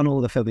in the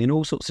tunnel, they're filming in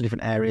all sorts of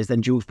different areas.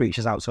 Then Jules Breach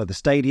is outside the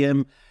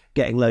stadium,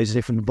 getting loads of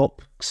different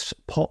vox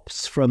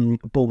pops from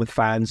Bournemouth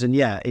fans. And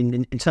yeah,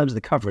 in terms of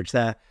the coverage,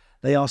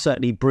 they are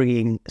certainly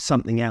bringing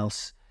something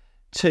else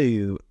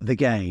to the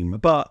game.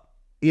 But,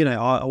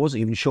 I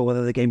wasn't even sure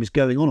whether the game was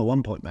going on at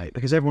one point, mate,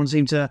 because everyone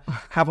seemed to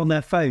have on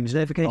their phones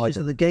notifications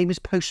that the game is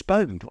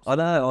postponed. I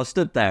know, I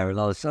stood there and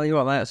I was, you're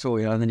right, mate, I saw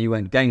you, and then you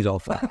went, game's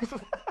off.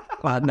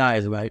 Well,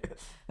 no, mate.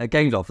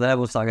 Game's off. There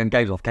was like,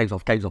 game's off.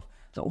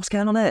 So what's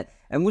going on there?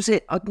 And was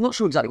it, I'm not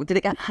sure exactly, did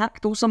it get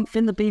hacked or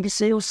something, the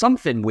BBC, or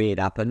something weird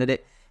happened?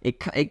 Did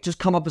it just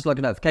come up as like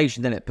a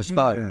notification, then it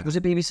postponed? Yeah. Was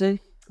it BBC?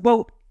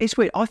 Well, it's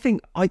weird. I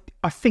think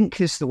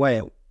this is the way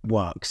it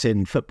works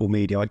in football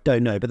media. I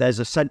don't know, but there's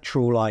a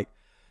central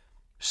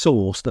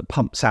source that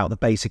pumps out the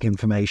basic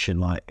information,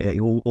 like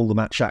all the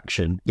match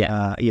action.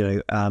 Yeah.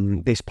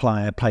 This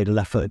player played a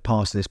left-footed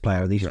pass to this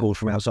player, and he scored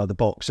from outside the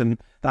box, and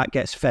that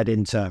gets fed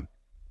into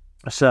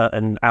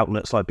certain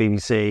outlets like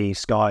BBC,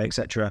 Sky,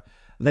 etc.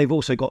 They've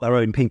also got their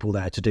own people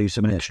there to do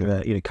some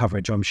extra,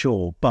 coverage, I'm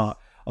sure. But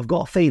I've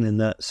got a feeling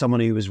that someone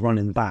who was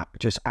running that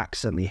just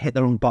accidentally hit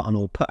the wrong button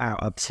or put out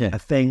a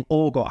thing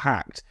or got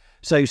hacked.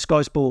 So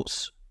Sky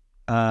Sports,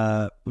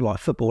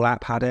 football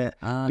app had it,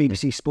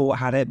 BBC Sport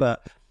had it,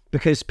 but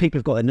because people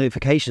have got their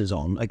notifications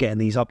on, are getting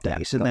these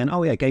updates, and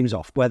then game's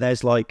off, where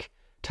there's like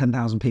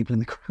 10,000 people in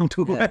the crowd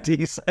already.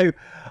 Yeah. So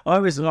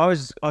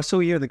I saw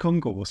you in the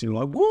concourse, and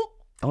you're like, what?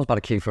 I was about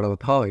to queue for another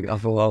pie. I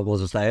thought I was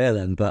to stay here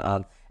then, but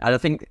and I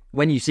think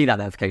when you see that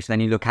notification,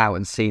 then you look out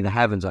and see the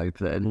heavens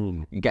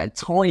open, you get a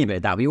tiny bit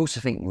of that, but you also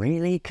think,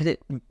 really? Could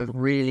it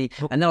really?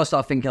 And then I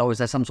start thinking, is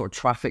there some sort of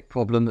traffic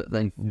problem? Do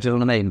you know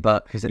what I mean?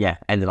 But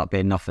ended up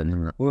being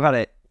nothing. We've had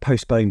it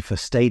postponed for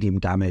stadium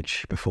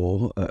damage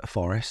before at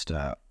Forest.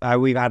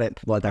 We've had it.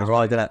 Well, that's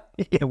right, didn't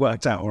it? It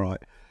worked out all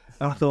right.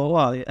 And I thought,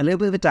 well, a little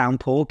bit of a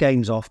downpour,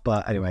 game's off,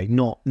 but anyway,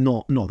 not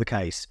the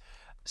case.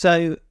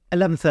 So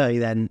 11:30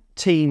 then,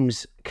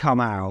 teams come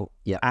out,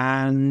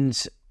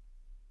 and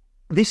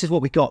this is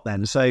what we got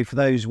then. So for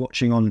those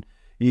watching on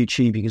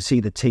YouTube, you can see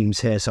the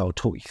teams here, so I'll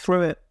talk you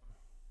through it.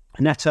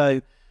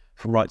 Neto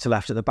from right to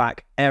left at the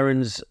back,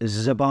 Aarons,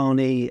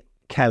 Zabani,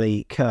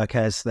 Kelly,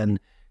 Kirkes, then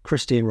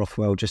Christian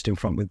Rothwell just in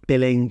front with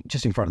Billing,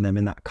 just in front of them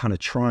in that kind of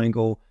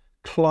triangle.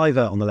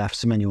 Cliver on the left,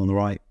 Semenyo on the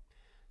right,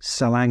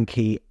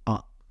 Solanke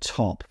up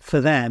top.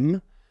 For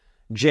them,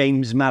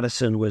 James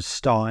Maddison was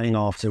starting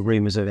after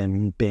rumours of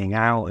him being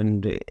out,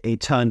 and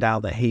it turned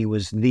out that he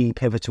was the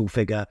pivotal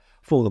figure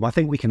for them. I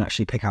think we can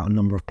actually pick out a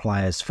number of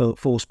players for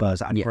Spurs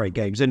that had great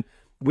games, and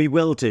we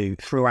will do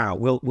throughout.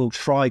 We'll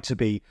try to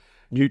be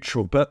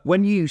neutral, but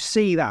when you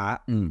see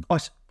that,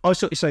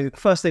 so the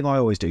first thing I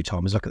always do,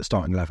 Tom, is look at the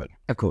starting 11.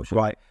 Of course.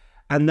 Right.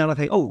 And then I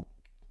think,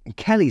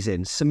 Kelly's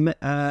in.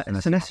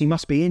 Senesi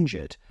must be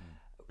injured.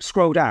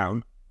 Scroll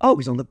down.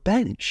 He's on the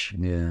bench.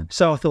 Yeah.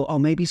 So I thought,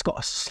 maybe he's got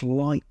a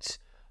slight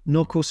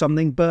knock or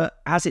something. But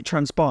as it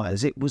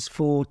transpires, it was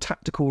for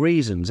tactical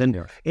reasons.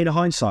 And in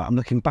hindsight, I'm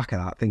looking back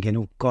at that thinking,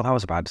 oh, God, that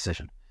was a bad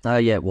decision.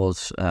 It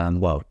was.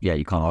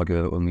 You can't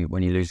argue it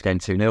when you lose the game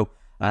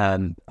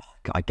 2-0.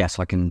 I guess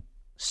I can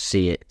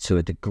see it to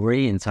a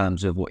degree in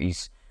terms of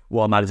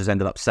what Maddison's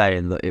ended up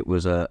saying, that it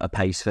was a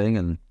pace thing,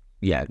 and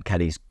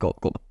Kelly's got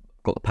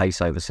the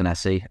pace over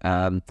Senesi.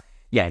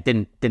 It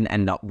didn't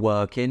end up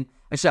working.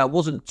 I say I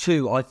wasn't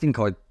too. I think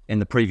in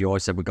the preview I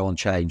said we'd go on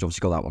change.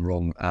 Obviously got that one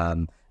wrong.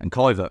 And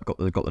Kluivert got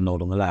the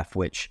nod on the left,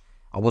 which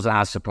I wasn't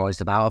as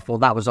surprised about. I thought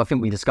that was. I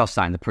think we discussed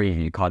that in the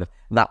preview.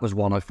 That was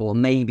one I thought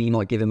maybe you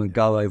might give him a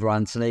go over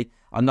Anthony.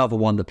 Another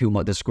one that people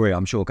might disagree.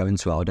 I'm sure go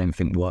into it. I don't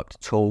think worked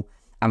at all.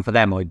 And for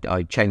them,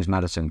 I changed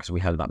Maddison because we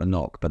heard about the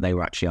knock, but they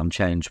were actually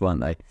unchanged, weren't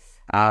they?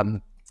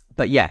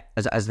 But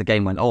as the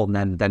game went on,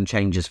 then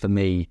changes for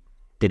me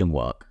didn't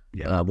work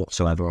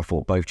whatsoever. I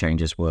thought both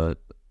changes were,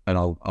 and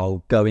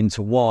I'll go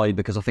into why,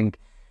 because I think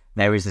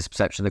there is this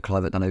perception that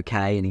Kluivert done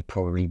okay, and he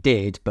probably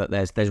did, but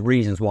there's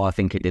reasons why I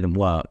think it didn't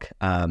work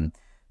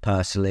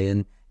personally.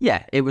 And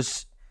it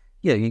was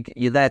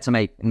you're there to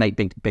make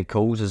big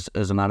calls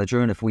as a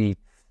manager, and if we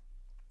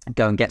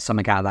go and get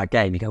something out of that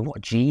game, you go, what a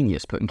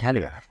genius putting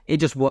Kelly. It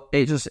just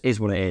is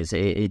what it is.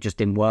 It just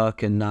didn't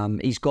work,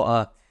 and he's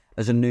got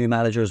as a new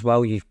manager as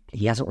well. He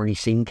hasn't really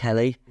seen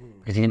Kelly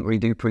because he didn't really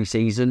do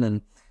pre-season,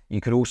 and you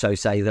could also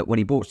say that when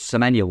he brought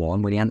Semenyo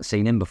on, when he hadn't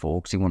seen him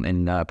before because he went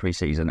in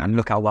pre-season, and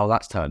look how well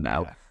that's turned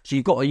out. So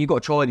you've got to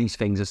try these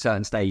things at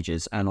certain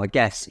stages, and I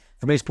guess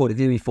from his point of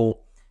view, he thought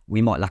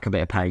we might lack a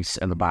bit of pace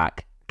at the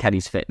back.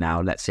 Kelly's fit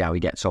now. Let's see how he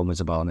gets on with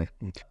Zabani.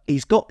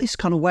 He's got this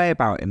kind of way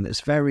about him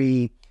that's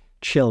very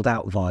chilled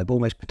out vibe,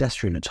 almost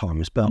pedestrian at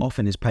times, but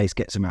often his pace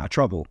gets him out of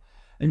trouble.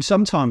 And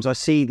sometimes I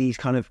see these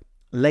kind of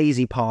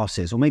lazy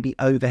passes or maybe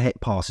overhit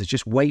passes,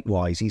 just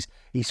weight-wise.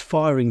 He's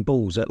firing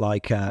balls at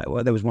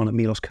there was one at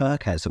Milos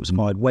Kerkez that was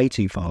fired way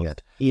too far.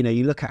 You know,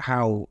 you look at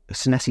how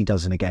Senesi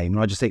does in a game,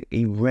 and I just think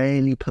he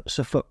rarely puts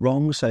a foot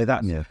wrong. So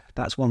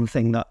that's one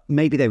thing that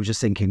maybe they were just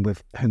thinking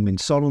with Heung-min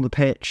Son on the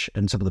pitch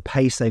and some of the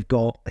pace they've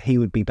got, he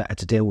would be better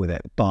to deal with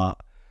it, but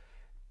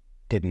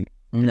didn't.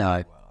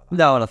 No,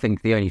 and I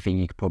think the only thing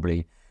you could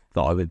probably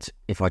that I would,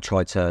 if I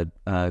tried to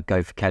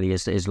go for Kelly,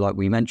 is like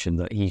we mentioned,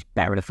 that he's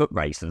better in a foot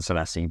race than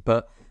Senesi.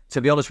 But to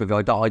be honest with you,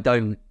 I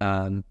don't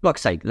like I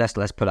say, let's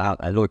put it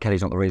out there. Lloyd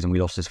Kelly's not the reason we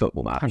lost this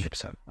football match.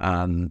 100%.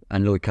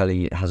 And Lloyd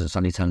Kelly hasn't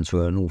suddenly turned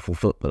into an awful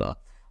footballer.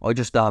 I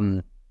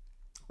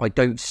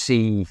don't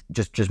see,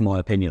 just my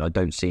opinion, I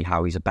don't see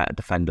how he's a better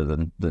defender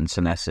than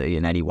Senesi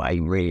in any way,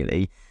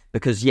 really.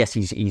 Because yes,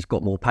 he's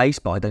got more pace,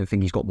 but I don't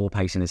think he's got more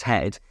pace in his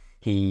head.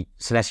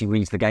 Senesi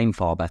reads the game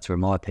far better, in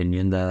my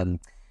opinion.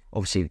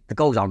 Obviously, the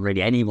goals aren't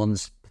really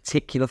anyone's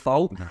particular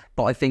fault,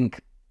 but I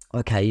think,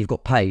 okay, you've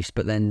got pace,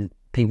 but then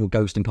people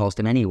ghosting past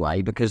him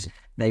anyway because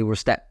they were a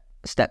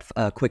step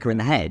quicker in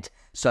the head.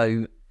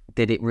 So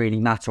did it really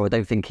matter? I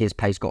don't think his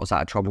pace got us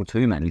out of trouble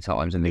too many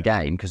times in the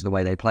game because of the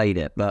way they played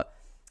it. But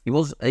it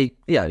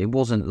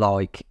wasn't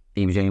like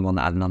he was the only one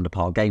that had an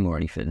under-par game or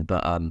anything.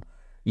 But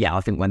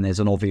I think when there's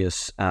an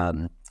obvious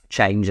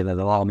change and an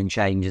alarming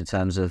change in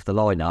terms of the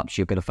lineups,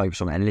 you're going to focus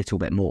on it a little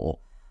bit more.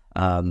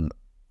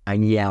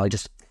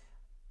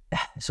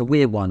 It's a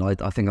weird one.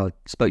 I think I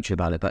spoke to you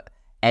about it, but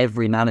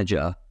every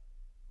manager,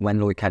 when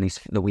Lloyd Kelly's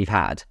that we've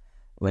had,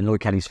 when Lloyd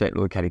Kelly's fit,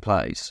 Lloyd Kelly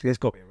plays. There's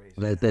got to be a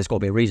reason. There's got to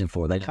be a reason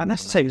for it. And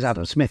that's the same as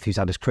Adam Smith, who's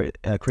had his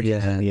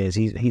criticism in years.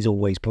 He's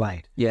always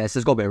played. Yes,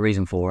 there's got to be a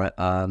reason for it.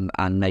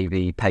 And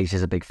maybe pace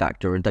is a big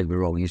factor. And don't get me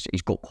wrong, he's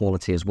got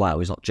quality as well.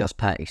 He's not just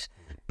pace.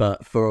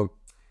 But for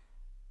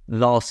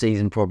last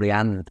season probably,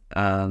 and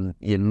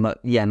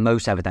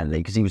most evidently,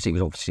 because he was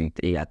obviously,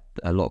 he had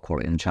a lot of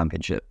quality in the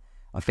Championship.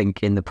 I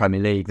think in the Premier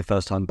League, the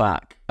first time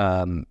back,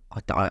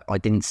 I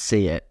didn't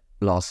see it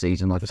last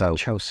season. I felt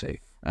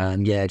Chelsea.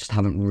 Just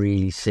haven't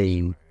really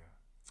seen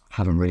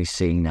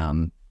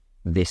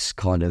this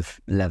kind of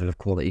level of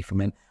quality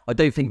from him. I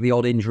don't think the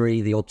odd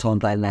injury, the odd time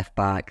playing left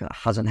back,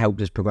 hasn't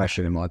helped his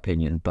progression, in my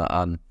opinion. But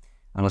and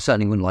I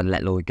certainly wouldn't like to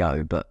let Lloyd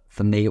go. But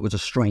for me, it was a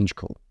strange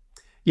call.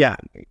 Yeah.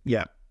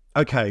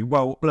 Okay.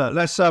 Well, look,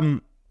 let's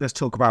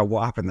talk about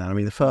what happened then. I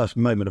mean, the first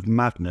moment of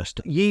madness.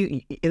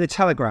 You, in the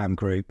Telegram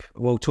group,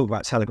 we'll talk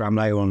about Telegram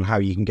later on, how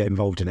you can get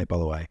involved in it, by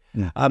the way.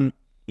 Yeah.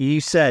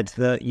 You said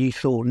that you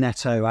thought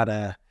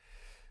Neto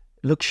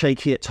looked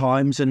shaky at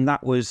times, and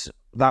that was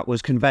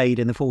conveyed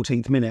in the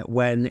 14th minute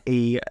when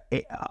he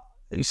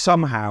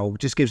somehow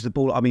just gives the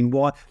ball. I mean,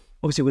 why?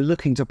 Obviously, we're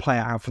looking to play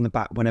it out from the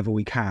back whenever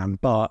we can,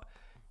 but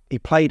he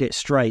played it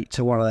straight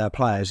to one of their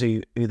players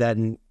who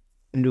then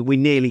we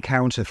nearly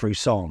counter through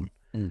Son.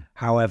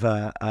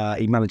 However,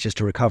 he manages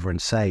to recover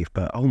and save.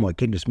 But oh my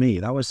goodness me,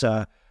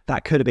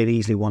 that could have been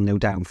easily 1-0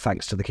 down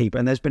thanks to the keeper.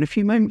 And there's been a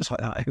few moments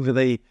like that over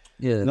the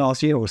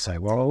last year or so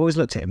where I always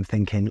looked at him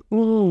thinking,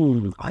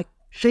 ooh,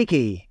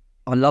 shaky.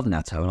 I love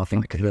Neto, and I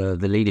think the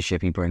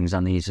leadership he brings,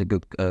 and he's a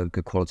good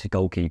quality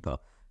goalkeeper.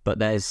 But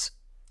there's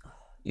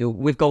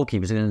with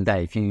goalkeepers, at the end of the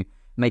day, if you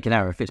make an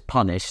error, if it's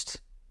punished,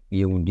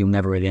 you'll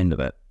never really end of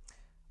it.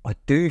 I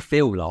do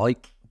feel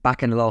like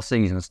back in the last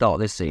season and start of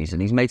this season,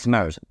 he's made some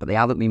errors, but they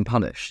haven't been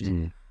punished.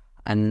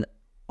 And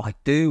I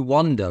do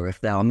wonder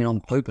if I'm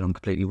hoping I'm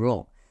completely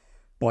wrong,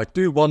 but I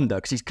do wonder,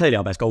 because he's clearly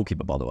our best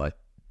goalkeeper, by the way,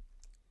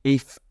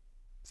 if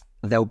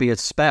there'll be a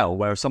spell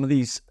where some of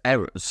these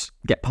errors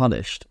get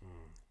punished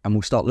and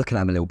we'll start looking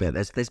at him a little bit.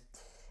 There's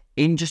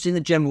in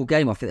the general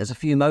game, I think there's a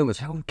few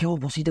moments, oh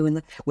God, what's he doing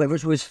there? Whether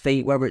it's with his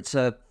feet, whether it's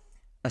a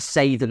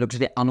save that looks a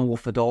bit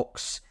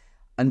unorthodox,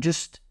 and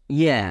just...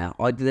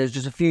 there's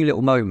just a few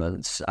little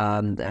moments.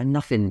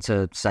 Nothing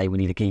to say we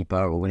need a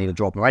keeper or we need a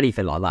drop or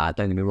anything like that.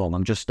 Don't get me wrong.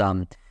 I'm just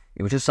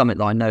it was just something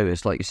that I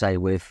noticed, like you say,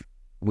 with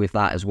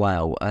that as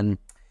well. And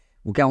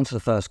we'll get on to the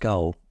first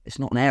goal. It's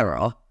not an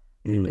error.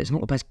 It's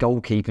not the best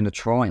goalkeeping to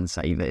try and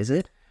save it, is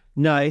it?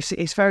 No,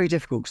 it's very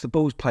difficult because the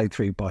ball's played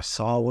through by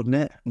Sarr, wasn't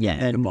it? Yeah.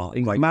 And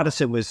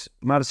Maddison was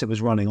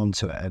running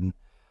onto it, and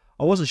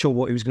I wasn't sure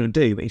what he was going to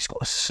do, but he's got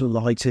the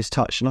slightest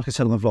touch. And like I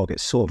said on the vlog, it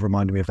sort of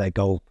reminded me of their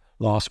goal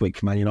last week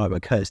for Man United, where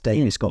Curtis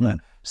Davies got the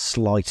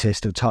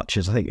slightest of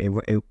touches. I think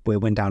it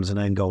went down as an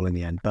own goal in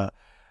the end. But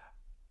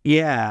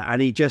yeah,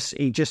 and he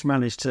just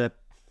managed to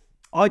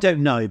I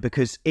don't know,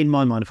 because in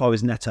my mind, if I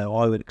was Neto,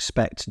 I would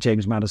expect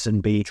James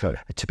Maddison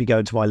to be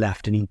going to my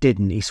left, and he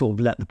didn't. He sort of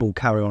let the ball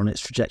carry on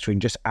its trajectory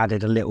and just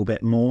added a little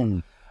bit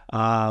more.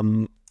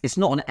 It's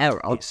not an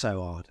error. It's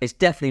so hard. It's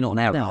definitely not an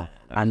error. No.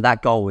 And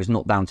that goal is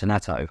not down to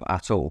Neto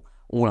at all.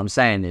 All I'm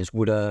saying is,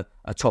 would a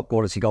top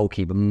quality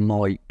goalkeeper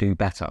might do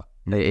better.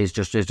 It's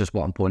just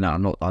what I'm pointing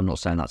out. I'm not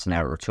saying that's an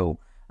error at all.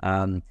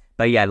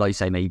 But yeah, like you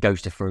say, mate, he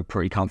ghosted through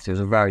pretty comfortably.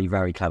 It was a very,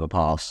 very clever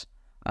pass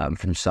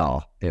from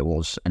Sarr. It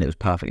was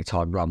perfectly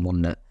timed run,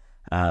 wasn't it?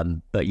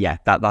 But yeah,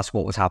 that's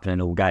what was happening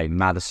all game.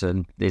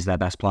 Maddison is their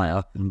best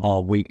player.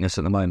 Our weakness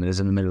at the moment is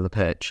in the middle of the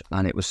pitch,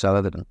 and it was so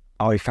evident.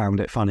 I found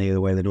it funny the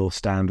way the North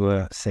Stand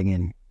were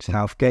singing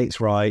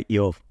 "Southgate's right,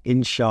 you're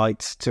in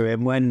shite" to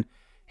him when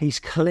he's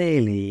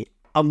clearly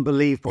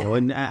unbelievable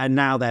and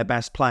now their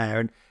best player.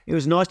 And it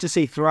was nice to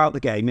see throughout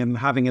the game him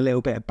having a little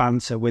bit of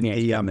banter with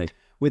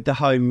the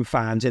home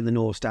fans in the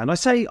North Stand. I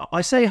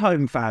say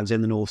home fans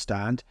in the North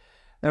Stand.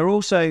 There are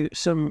also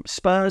some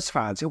Spurs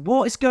fans.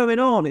 What is going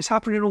on? It's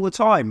happening all the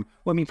time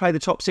when we play the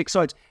top 6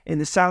 sides. In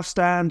the South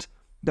Stand,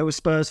 there were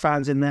Spurs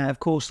fans in there. Of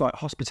course, like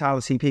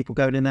hospitality people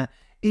going in there.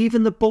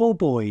 Even the ball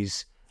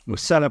boys were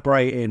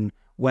celebrating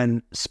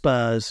when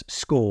Spurs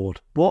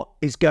scored. What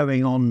is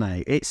going on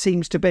now? It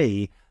seems to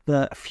be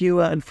that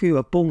fewer and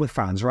fewer Bournemouth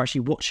fans are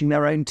actually watching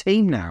their own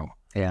team now.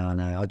 Yeah, I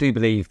know. I do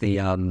believe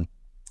the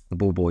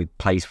ball boy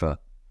plays for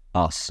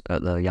us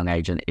at the young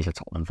age and is a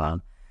Tottenham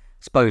fan.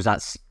 Suppose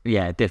that's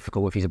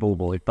difficult if he's a ball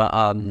boy, but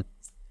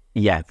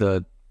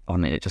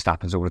it just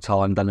happens all the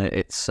time. Then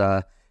it's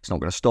not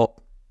going to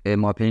stop, in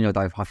my opinion.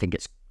 I think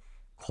it's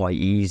quite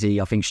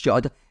easy. I think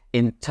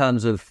in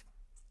terms of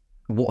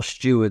what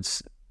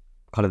stewards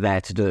kind of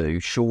there to do,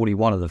 surely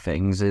one of the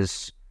things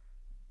is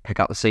pick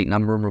up the seat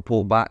number and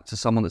report back to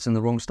someone that's in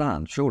the wrong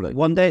stand. Surely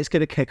one day it's going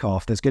to kick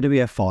off. There's going to be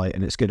a fight,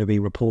 and it's going to be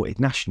reported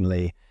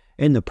nationally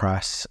in the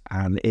press,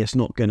 and it's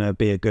not going to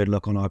be a good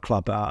look on our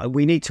club.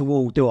 We need to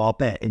all do our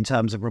bit in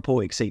terms of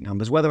reporting seat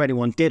numbers. Whether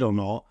anyone did or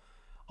not,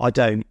 I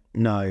don't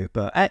know.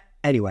 But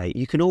anyway,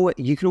 you can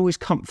always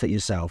comfort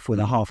yourself with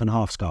a half and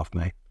half scarf,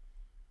 mate.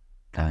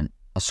 And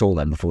I saw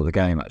them before the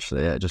game,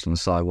 actually, just on the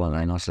side, weren't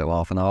they? Nice little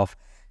half and half.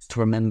 To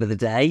remember the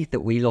day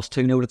that we lost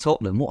 2-0 to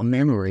Tottenham. What a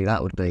memory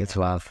that would be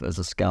to have as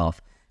a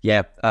scarf.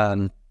 Yeah,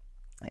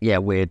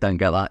 weird, don't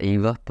get that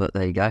either, but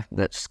there you go.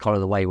 That's kind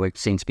of the way we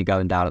seem to be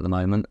going down at the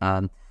moment.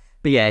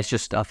 But yeah, it's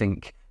just, I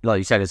think, like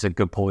you said, it's a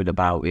good point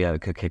about,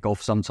 it could kick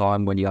off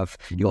sometime when you have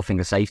your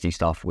finger safety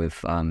stuff with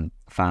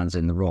fans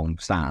in the wrong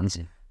stands.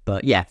 Yeah.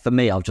 But yeah, for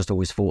me, I've just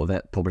always thought of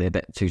it probably a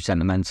bit too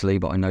sentimentally,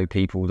 but I know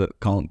people that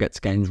can't get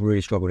to games,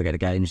 really struggle to get to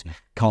games,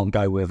 can't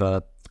go with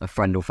a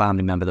friend or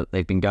family member that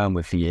they've been going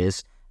with for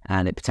years,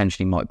 and it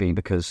potentially might be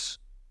because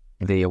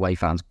the away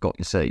fans got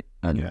your seat,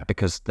 and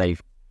because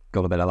they've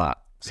got a bit of that.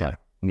 So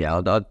yeah,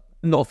 I'm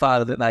not a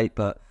fan of it, mate,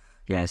 but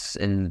yes,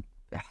 and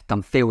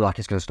don't feel like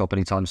it's going to stop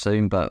anytime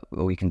soon, but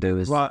all we can do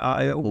is...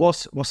 Right,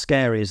 what's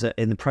scary is that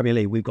in the Premier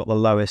League, we've got the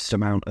lowest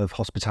amount of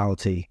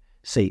hospitality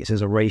seats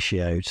as a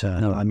ratio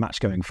to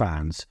match-going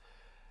fans.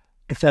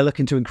 If they're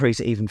looking to increase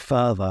it even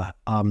further,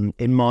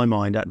 in my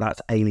mind,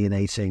 that's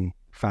alienating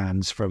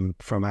fans from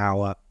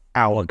our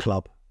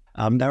club.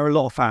 There are a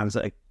lot of fans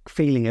that are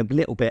feeling a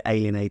little bit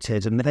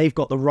alienated, and they've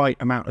got the right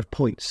amount of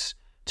points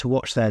to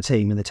watch their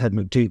team in the Ted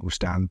McDougall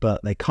stand,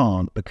 but they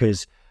can't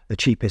because the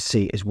cheapest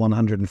seat is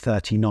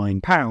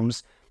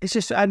 £139. It's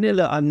just,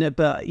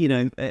 but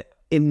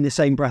in the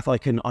same breath, I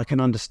can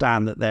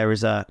understand that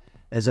there's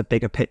a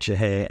bigger picture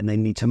here, and they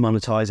need to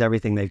monetize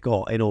everything they've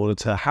got in order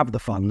to have the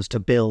funds to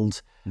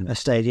build a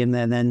stadium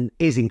that then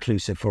is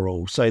inclusive for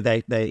all. So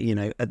they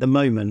at the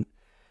moment,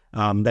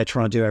 they're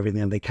trying to do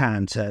everything they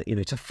can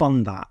to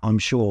fund that. I'm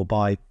sure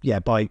by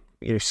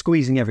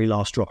squeezing every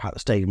last drop out of the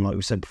stadium, like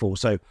we said before.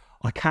 So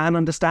I can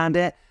understand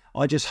it.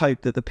 I just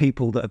hope that the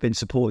people that have been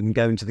supporting and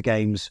going to the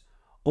games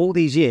all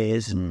these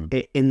years,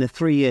 in the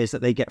 3 years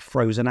that they get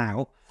frozen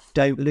out,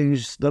 don't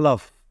lose the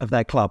love of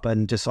their club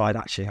and decide,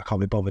 actually, I can't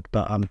be bothered.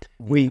 But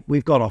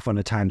we've gone off on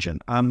a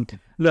tangent.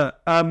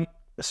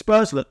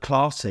 Spurs look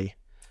classy.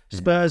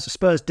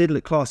 Spurs did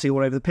look classy all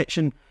over the pitch,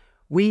 and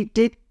we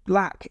did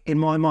lack, in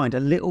my mind, a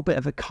little bit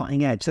of a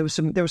cutting edge. There was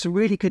some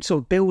really good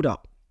sort of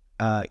build-up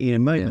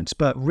moments,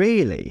 but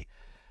really...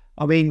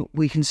 I mean,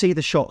 we can see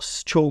the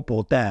shots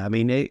chalkboard there. I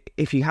mean,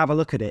 if you have a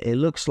look at it, it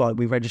looks like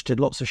we registered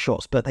lots of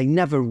shots, but they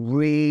never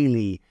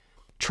really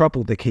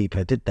troubled the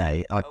keeper, did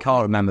they? I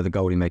can't remember the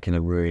goalie making a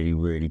really,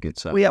 really good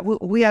save.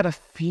 We had a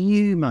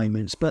few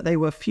moments, but they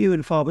were few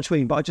and far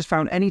between. But I just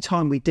found any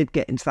time we did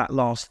get into that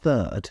last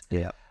third,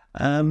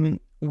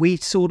 we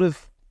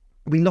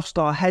lost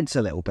our heads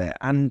a little bit.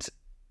 And,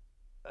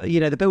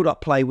 the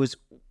build-up play was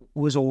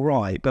all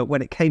right, but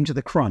when it came to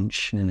the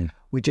crunch...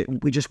 We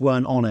just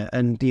weren't on it,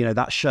 and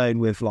that's shown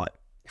with like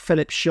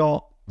Philip's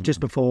shot just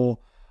before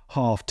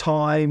half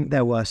time.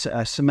 There was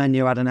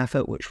Semenyo had an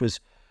effort which was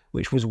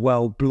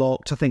well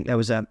blocked. I think there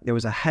was a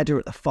header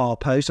at the far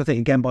post. I think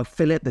again by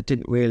Philip that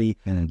didn't really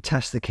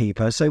test the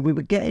keeper. So we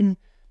were getting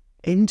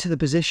into the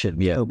position,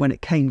 but when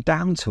it came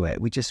down to it,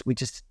 we just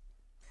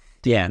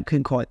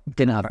couldn't quite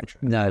didn't have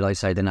like I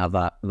say, didn't have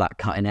that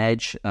cutting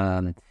edge.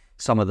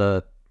 Some of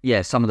the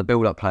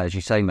build-up players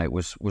you say, mate,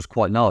 was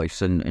quite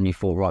nice, and you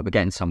thought, right, we're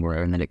getting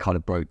somewhere, and then it kind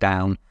of broke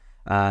down.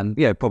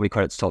 Probably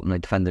credit to Tottenham, they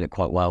defended it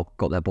quite well,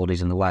 got their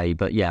bodies in the way.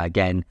 But yeah,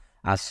 again,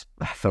 as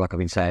I feel like I've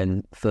been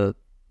saying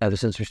ever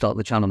since we started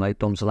the channel, mate,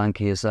 Dom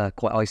Solanke is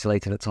quite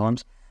isolated at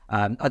times.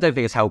 I don't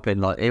think it's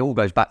helping. Like, it all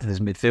goes back to this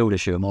midfield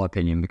issue, in my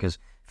opinion, because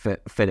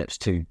Phillips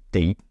too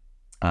deep,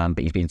 but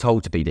he's being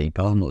told to be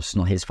deeper. It's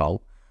not his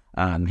fault.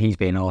 He's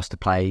being asked to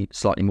play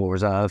slightly more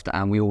reserved,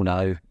 and we all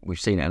know, we've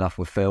seen it enough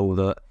with Phil,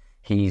 that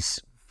he's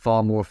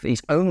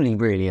only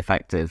really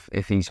effective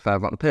if he's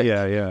further up the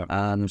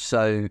pitch.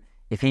 So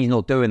if he's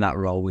not doing that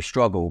role, we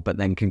struggle. But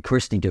then can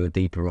Christie do a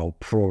deeper role?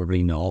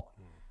 Probably not.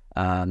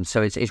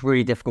 So it's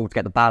really difficult to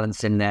get the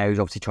balance in there. He's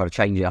obviously trying to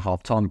change it at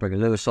half time, bring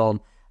Lewis on,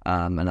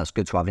 and that's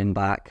good to have him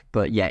back.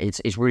 But yeah,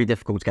 it's really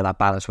difficult to get that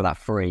balance with that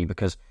three,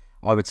 because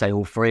I would say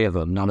all three of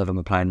them, none of them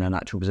are playing in their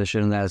natural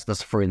position, and there's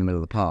three in the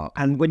middle of the park.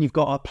 And when you've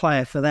got a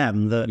player for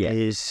them that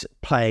is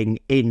playing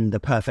in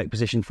the perfect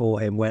position for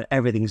him, where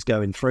everything's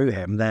going through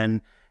him,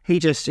 then he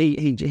just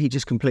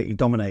completely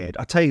dominated.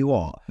 I tell you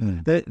what,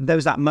 there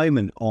was that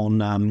moment on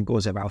what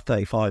was it, about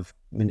 35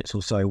 minutes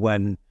or so,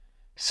 when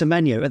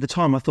Semenyo, at the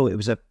time I thought there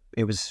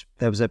was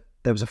a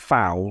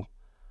foul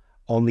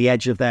on the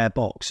edge of their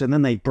box, and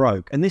then they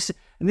broke. And this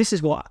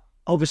is what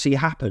obviously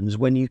happens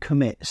when you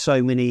commit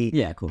so many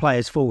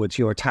players forward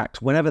to your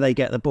attacks. Whenever they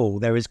get the ball,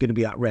 there is going to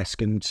be that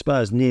risk, and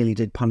Spurs nearly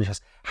did punish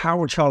us. How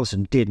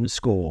Richarlison didn't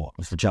score,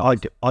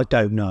 I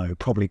don't know.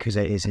 Probably because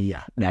it is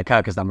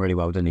Kirk has done really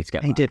well, didn't he, to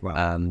get he did well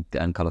and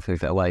kind of threw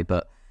it away.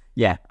 But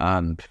yeah,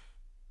 I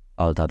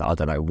don't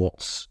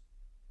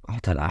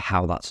know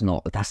how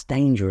that's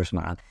dangerous,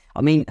 man.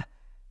 I mean,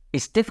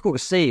 it's difficult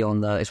to see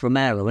it's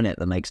Romero, isn't it,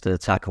 that makes the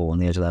tackle on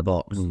the edge of their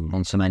box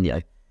on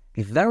Semenyo.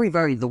 He's very,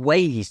 very, the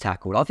way he's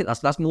tackled, I think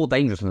that's more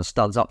dangerous than the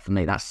studs up for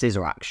me, that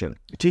scissor action.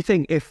 Do you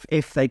think if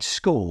they'd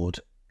scored,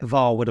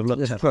 VAR would have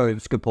looked at it?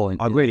 It's a good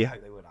point. I really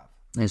hope they would have.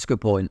 It's a good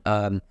point.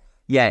 I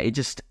don't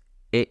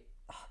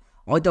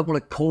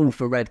want to call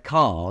for red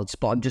cards,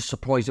 but I'm just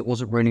surprised it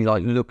wasn't really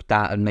looked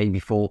at and maybe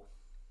thought,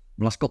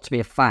 well, that's got to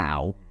be a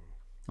foul.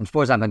 I'm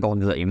surprised I haven't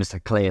gone to let him just a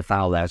clear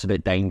foul there. It's a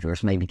bit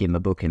dangerous. Maybe give him a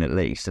booking at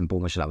least, and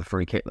Bournemouth should have a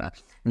free kick there.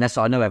 Unless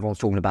I know everyone's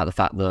talking about the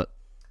fact that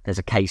there's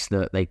a case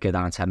that they go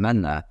down 10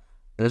 men there.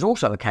 But there's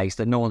also a case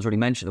that no one's really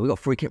mentioned, that we got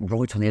a free kick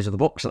right on the edge of the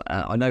box.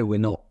 I know we're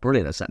not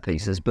brilliant at set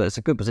pieces, but it's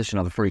a good position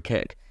to have a free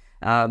kick.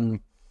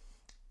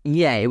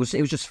 It was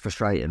just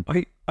frustrating.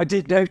 I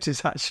did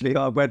notice, actually,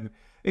 when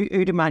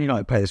who did Man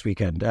United play this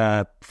weekend?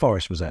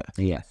 Forest, was it?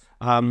 Yeah.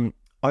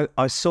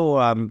 I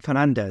saw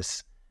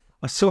Fernandes.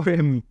 I saw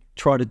him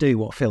try to do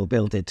what Phil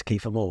Bill did to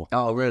Kiefer Moore.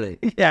 Oh, really?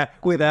 Yeah,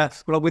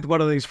 with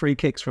one of those free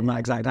kicks from that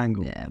exact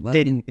angle. Yeah, well,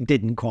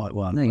 didn't quite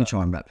work. No, you can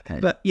try and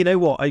replicate. But you know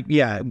what?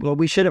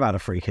 We should have had a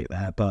free kick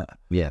there, but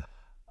yeah.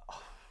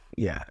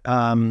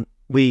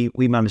 We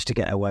managed to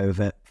get away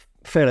with it.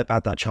 Philip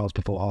had that chance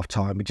before half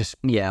time.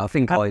 I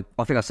think I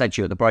said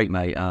to you at the break,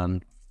 mate. I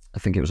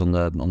think it was on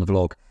the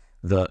vlog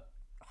that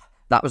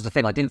was the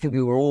thing. I didn't think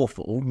we were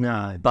awful.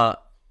 No,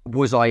 but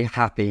was I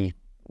happy?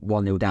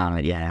 1-0 down.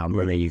 I'm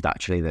relieved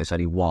actually that it's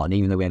only one,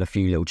 even though we had a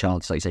few little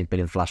chances, like you say,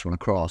 Billy Flash one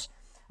across.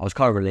 I was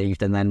kind of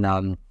relieved, and then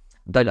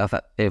don't know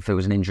if it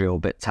was an injury or a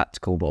bit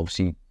tactical, but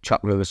obviously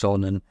Chuck Lewis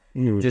on, and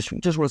just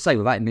want to say,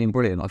 without him being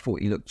brilliant, I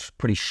thought he looked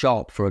pretty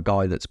sharp for a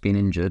guy that's been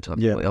injured. I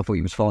thought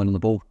he was fine on the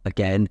ball.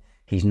 Again,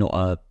 he's not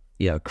a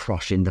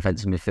crushing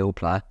defensive midfield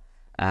player,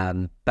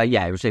 but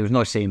yeah, it was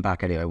nice seeing him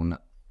back anyway, wasn't it?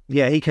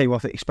 Yeah, he came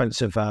off at the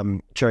expense of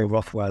Joe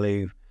Rothwell,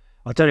 who,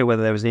 I don't know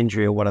whether there was an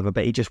injury or whatever,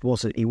 but he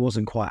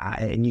wasn't quite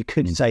at it. And you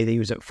could say that he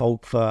was at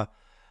fault for,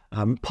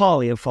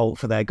 partly at fault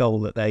for their goal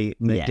that they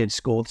did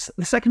score.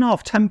 The second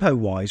half,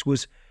 tempo-wise,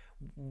 was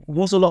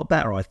a lot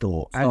better, I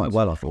thought. Started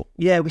well, I thought.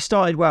 Yeah, we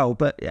started well,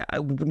 but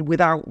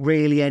without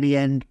really any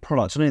end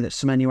products. I know that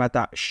Semenyo had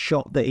that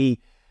shot that he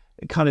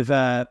kind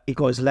of, he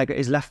got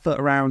his left foot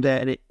around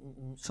it, and it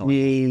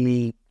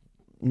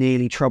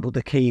nearly troubled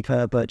the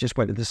keeper, but just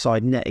went to the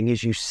side netting,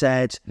 as you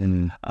said.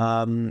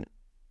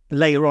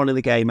 Later on in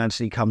the game,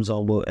 Anthony comes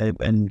on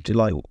and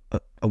like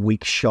a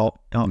weak shot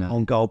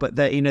on goal. But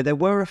there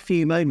were a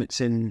few moments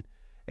in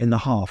the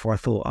half where I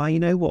thought, you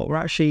know what,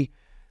 we're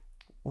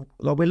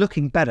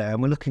looking better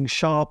and we're looking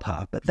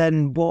sharper. But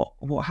then what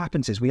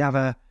happens is we have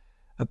a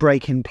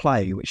break in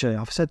play, which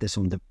I've said this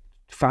on the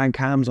fan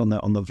cams on the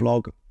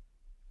vlog.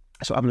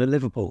 That's what happened at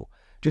Liverpool.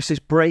 Just this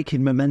break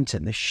in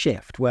momentum, this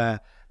shift where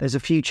there's a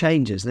few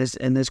changes.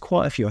 There's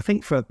quite a few, I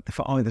think, for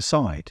either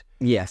side.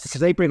 Yes, because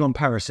they bring on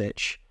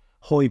Perisic,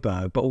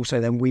 Højbjerg, but also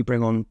then we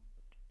bring on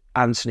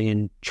Anthony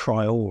and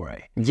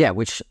Traore. Yeah,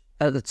 which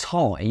at the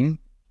time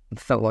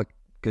felt like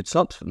good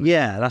subs for them.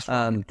 Yeah, that's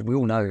right. We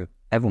all know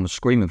everyone was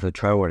screaming for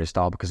Traore to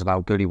start because of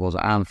how good he was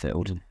at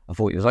Anfield. I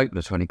thought he was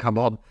hopeless when he come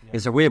on. Yeah.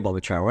 It's a weird one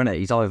with Traore, isn't it?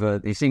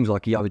 He seems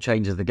like he either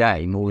changes the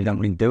game or he don't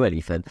really do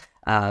anything.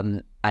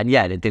 And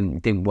yeah, it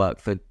didn't work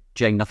for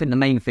Jane. I think the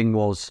main thing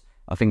was,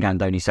 I think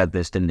Andoni said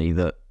this, didn't he,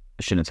 that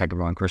shouldn't have taken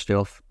Ryan Christie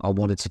off. I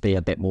wanted to be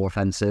a bit more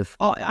offensive.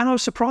 And I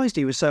was surprised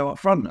he was so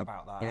upfront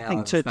about that. Yeah,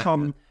 I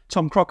think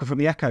Tom Crocker from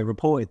the Echo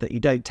reported that you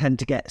don't tend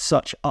to get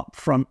such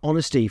upfront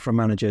honesty from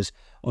managers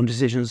on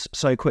decisions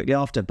so quickly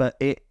after, but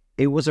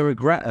it was a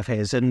regret of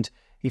his, and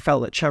he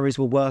felt that Cherries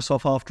were worse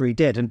off after he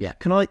did. And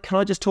can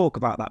I just talk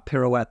about that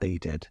pirouette that he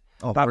did?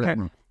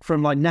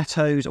 From like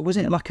Neto's, or was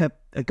it like a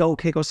goal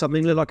kick or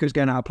something? It looked like it was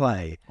going out of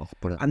play.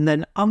 And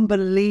then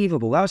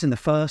unbelievable. That was in the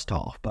first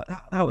half, but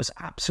that was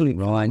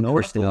absolutely Ryan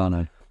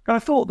Cristiano. I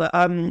thought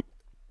that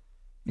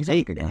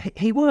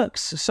he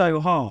works so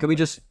hard.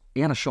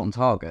 He had a shot on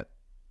target.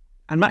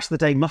 And Match of the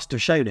Day must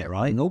have shown it,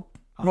 right? Nope.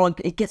 Ryan,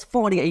 it gets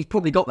fine. He's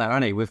probably got there,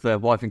 hasn't he, with the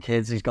wife and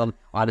kids. He's gone,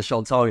 I had a shot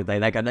on target day.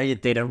 They go, no, you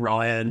didn't,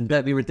 Ryan.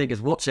 Don't be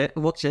ridiculous. Watch it.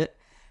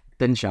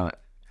 Didn't show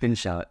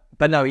it.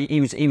 But no, he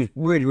was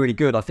really, really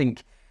good. I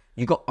think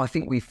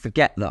we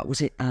forget that.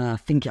 Was it? I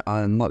think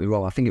I might be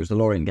wrong. I think it was the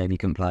Lorient game he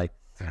couldn't play.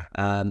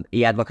 Yeah.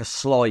 He had like a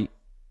slight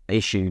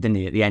issue, didn't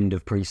he, at the end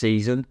of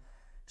pre-season?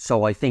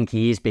 So I think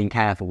he is being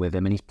careful with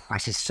him, and he's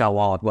presses so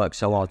hard, works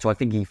so hard. So I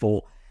think he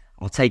thought,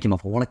 I'll take him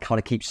off. I want to kind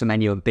of keep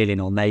Semenyo and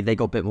Billing on. They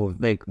got a bit more.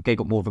 They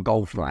got more of a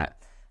goal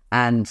threat.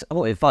 And I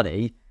thought it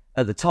funny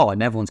at the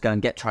time. Everyone's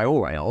going to get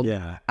Traore on.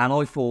 Yeah. And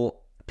I thought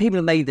people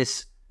have made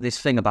this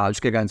thing about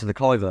just going to go into the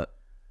Kluivert.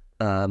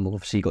 Well,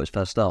 obviously he got his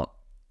first start,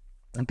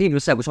 and people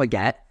have said, which I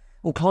get.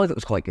 Well, Kluivert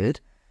was quite good.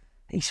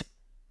 He's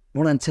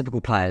one of them typical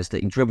players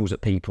that he dribbles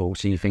at people,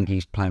 so you think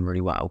he's playing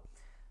really well.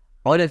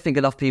 I don't think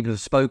enough people have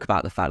spoke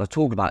about the fact. I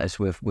talked about this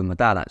with my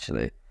dad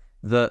actually,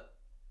 that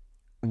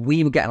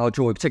we were getting our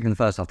joy, particularly in the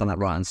first half, on that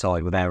right-hand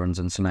side with Aarons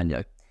and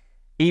Semenyo.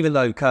 Even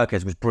though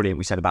Kerkez was brilliant,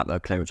 we said about the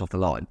clearance off the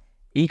line,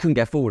 he couldn't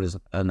get forward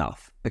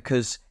enough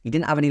because he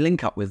didn't have any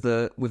link-up with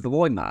the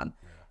wide man.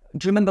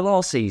 Do you remember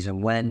last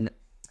season when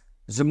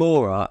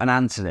Zamora and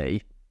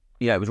Anthony,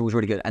 it was always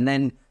really good, and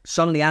then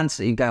suddenly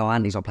Anthony, you go,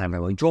 Andy's not playing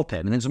very well, you drop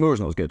him, and then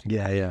Zamora's not as good.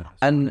 Yeah.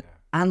 And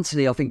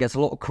Anthony, I think, gets a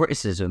lot of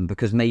criticism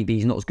because maybe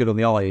he's not as good on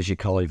the eye as your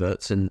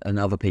Kluiverts and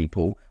other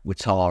people with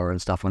Tara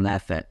and stuff when they're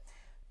fit.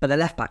 But the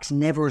left-back's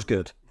never as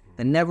good.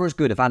 They're never as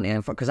good if Anthony,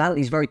 because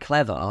Anthony's very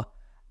clever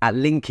at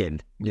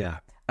linking. Yeah.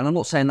 And I'm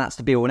not saying that's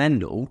the be-all and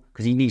end-all,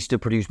 because he needs to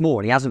produce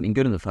more, and he hasn't been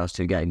good in the first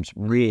two games,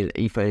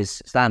 really, for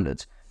his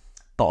standards.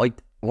 But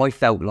I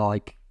felt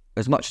like,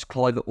 as much as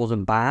Kluivert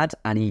wasn't bad,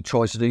 and he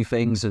tries to do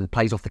things and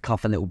plays off the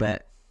cuff a little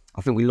bit,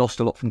 I think we lost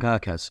a lot from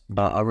Kerkez.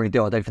 But I really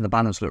do. I don't think the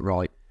balance looked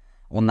right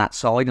on that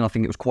side, and I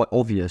think it was quite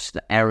obvious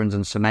that Aarons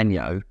and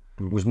Semenyo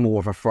was more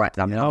of a threat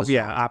than the other side.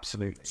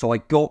 Absolutely. So I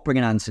got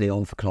bringing Anthony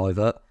on for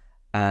Kluivert,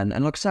 and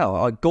like I said,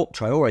 I got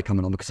Traore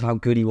coming on because of how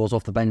good he was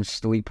off the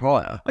bench the week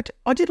prior.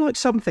 I did like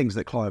some things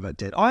that Kluivert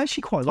did. I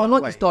actually quite liked. I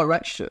like his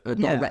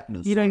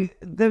directness.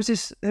 There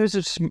was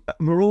this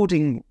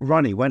marauding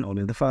run he went on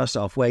in the first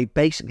half where he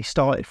basically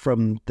started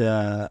from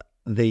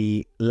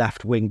the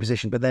left wing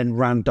position, but then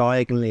ran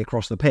diagonally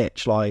across the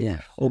pitch,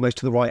 almost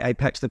to the right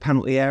apex of the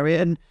penalty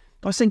area. And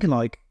I was thinking,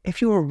 if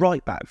you're a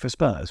right back for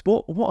Spurs,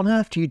 what on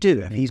earth do you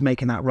do if he's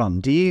making that run?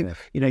 Do you,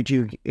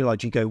 do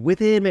you go with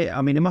him?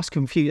 It must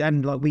confuse.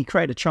 And we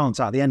created a chance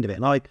at the end of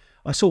it, and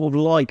I sort of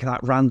like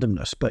that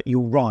randomness. But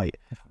you're right.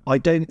 I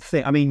don't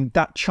think.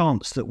 That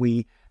chance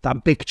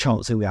that big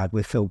chance that we had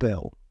with Phil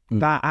Bill,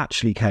 that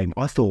actually came.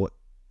 I thought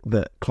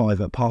that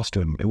Kluivert passed to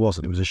him. It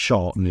wasn't. It was a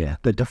shot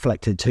that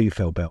deflected to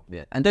Phil Bill.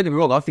 Yeah, and don't get me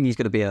wrong. I think he's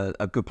going to be a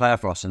good player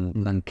for us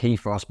and key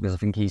for us because I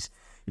think he's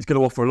going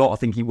to offer a lot. I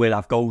think he will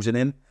have goals in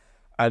him.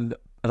 And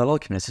I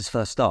like him. It's his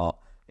first start.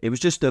 It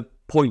was just a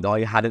point that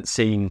I hadn't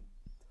seen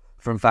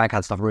from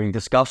Faghead stuff really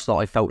discussed that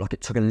I felt like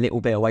it took a little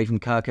bit away from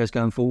Kerkez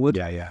going forward.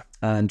 Yeah.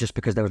 Just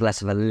because there was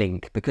less of a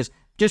link. Because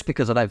I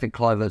don't think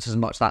Kluivert's as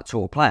much that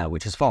sort of player,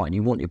 which is fine.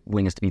 You want your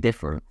wingers to be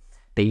different.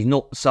 But he's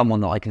not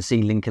someone that I can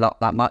see linking up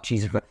that much.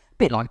 He's a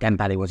bit like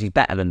Dembele was. He's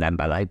better than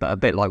Dembele, but a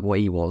bit like what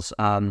he was.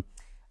 So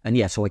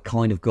I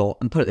kind of got,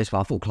 and put it this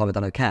way, I thought Kluivert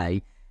done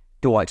okay.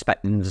 Do I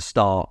expect him to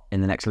start in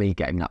the next league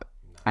game? No.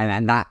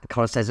 And that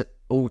kind of says it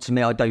all to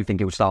me. I don't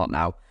think he'll start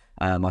now.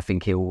 I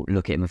think he'll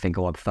look at him and think,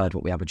 I preferred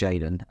what we had with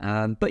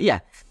Jayden. But yeah,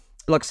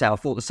 like I say, I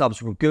thought the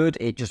subs were good.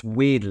 It just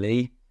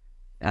weirdly,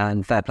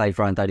 and fair play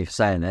for Andoni for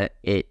saying it,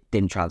 it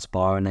didn't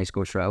transpire and they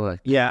scored straight away.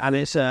 Yeah, and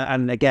it's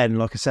and again,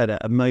 like I said,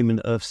 a moment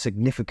of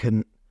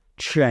significant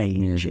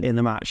change in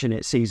the match, and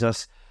it sees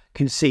us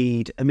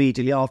concede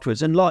immediately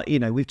afterwards. And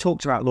we've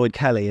talked about Lloyd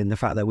Kelly and the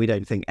fact that we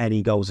don't think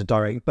any goals are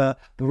direct, but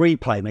the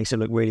replay makes it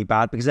look really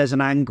bad because there's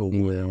an angle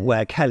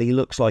where Kelly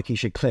looks like he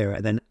should clear it,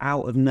 and then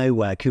out of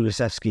nowhere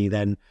Kulusevski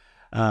then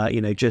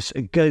just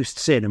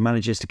ghosts in and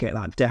manages to get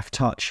that deft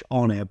touch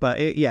on it. But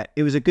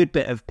it was a good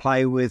bit of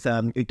play with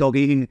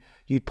Udogie, who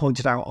you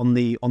pointed out on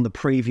the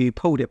preview,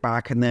 pulled it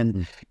back, and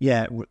then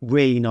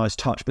really nice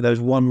touch. But there was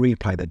one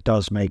replay that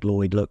does make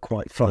Lloyd look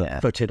quite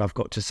flat-footed, I've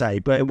got to say.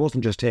 But it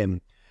wasn't just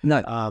him. No,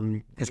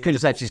 because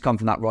Kulusevski's come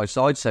from that right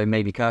side, so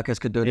maybe Kerkez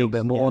could do a little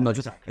bit more.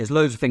 There's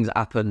loads of things that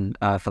happen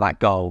for that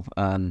goal,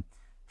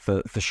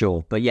 for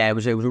sure. But yeah, it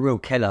was a real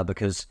killer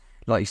because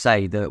like you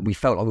say, that we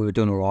felt like we were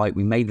doing all right.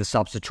 We made the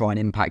subs to try and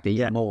impact it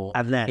even more.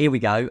 And then here we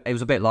go. It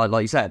was a bit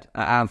like you said,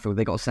 at Anfield,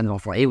 they got to send it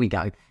off, right, here we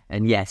go.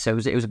 And so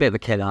it was a bit of a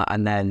killer.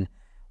 And then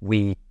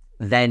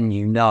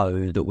you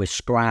know that we're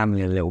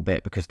scrambling a little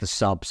bit because the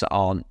subs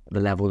aren't the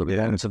level that we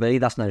want them to be.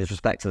 That's no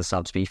disrespect to the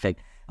subs, but you think,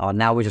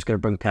 now we're just going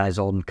to bring players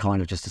on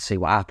kind of just to see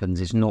what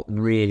happens. It's not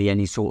really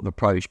any sort of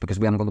approach because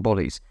we haven't got the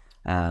bodies.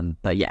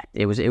 But yeah,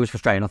 it was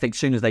frustrating. I think as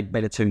soon as they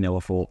made it 2-0, I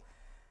thought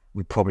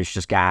we probably should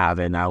just get out of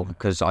it now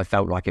because I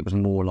felt like it was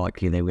more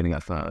likely they were going to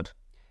go third.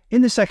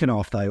 In the second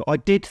half, though, I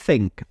did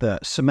think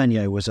that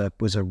Semenyo was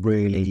a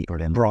really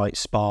bright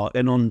spark.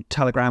 And on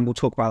Telegram, we'll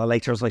talk about it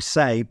later, as I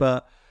say,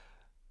 but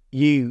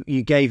you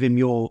gave him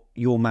your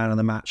man of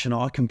the match, and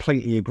I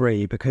completely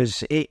agree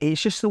because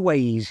it's just the way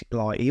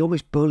he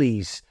almost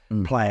bullies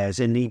players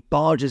and he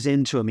barges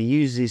into them. He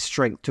uses his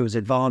strength to his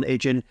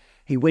advantage and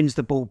he wins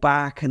the ball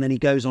back, and then he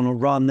goes on a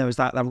run. There was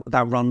that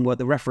run where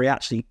the referee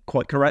actually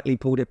quite correctly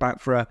pulled it back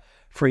for a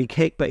free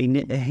kick, but he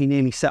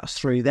nearly set us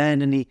through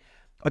then. And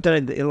I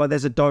don't know, like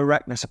there's a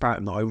directness about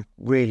him that I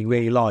really,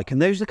 really like.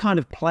 And those are the kind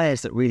of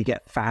players that really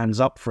get fans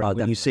up for it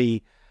when you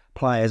see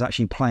players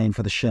actually playing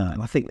for the shirt.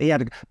 And I think he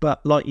had,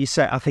 but like you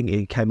said, I think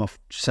he came off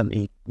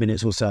 70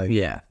 minutes or so.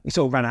 Yeah. He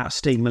sort of ran out of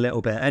steam a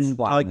little bit. And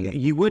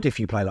you would if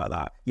you play like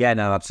that. Yeah,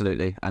 no,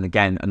 absolutely. And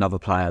again, another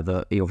player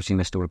that he obviously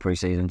missed all the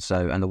pre-season.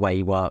 So, and the way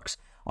he works,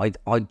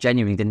 I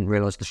genuinely didn't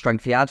realise the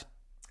strength he had.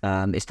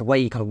 It's the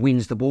way he kind of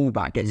wins the ball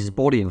back, gets his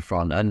body in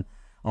front. And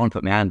I want to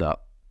put my hand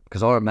up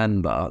because I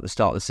remember at the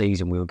start of the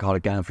season, we were kind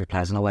of going for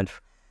players and I went,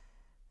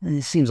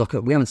 it seems like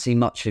we haven't seen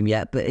much of him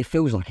yet, but it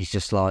feels like he's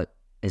just like,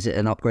 is it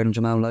an upgrade on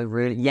Jamal Lowe,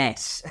 really?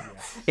 Yes,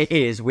 it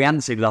is. We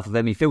hadn't seen enough of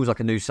him. He feels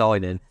like a new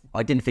signing.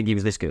 I didn't think he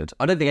was this good.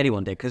 I don't think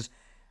anyone did, because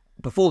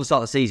before the start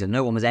of the season,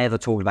 no one was ever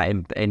talking about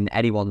him in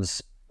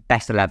anyone's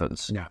best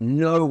 11s. Yeah.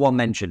 No one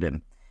mentioned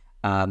him.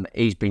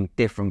 He's been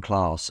different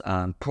class.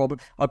 I'd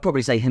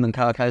probably say him and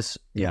Kirkes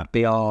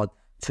be our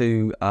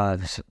two,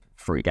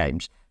 3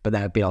 games, but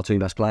they'd be our 2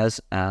 best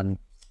players. And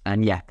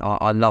yeah,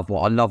 I love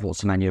what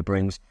Semenyo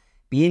brings.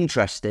 Be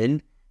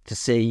interesting to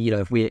see,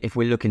 if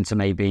we're looking to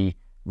maybe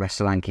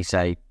rest Solanke,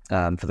 say,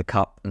 for the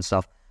cup and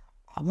stuff.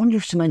 I wonder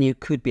if Semenyo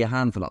could be a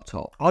handful up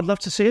top. I'd love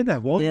to see him there.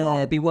 What? Yeah,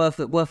 it'd be worth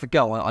a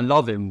go. I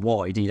love him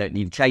wide. You don't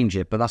need to change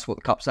it, but that's what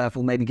the cup's there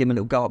for. Maybe give him a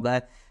little go up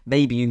there.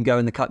 Maybe you can go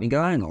in the cup and you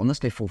go, hang on, let's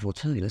go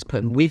 4-4-2. Let's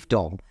put him with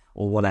Dom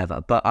or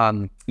whatever. But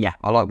yeah,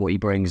 I like what he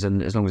brings,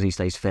 and as long as he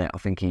stays fit, I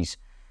think he's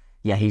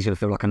going to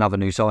feel like another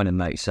new signing,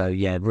 mate. So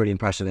yeah, really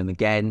impressed with him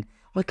again.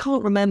 I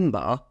can't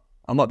remember.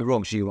 I might be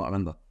wrong, so you might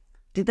remember.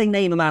 Did they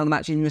name a man of the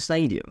match in the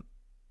stadium?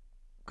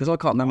 Because I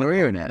can't remember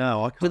hearing it.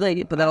 No, I can't.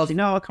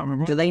 No, I can't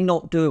remember. Do they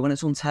not do it when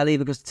it's on telly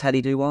because the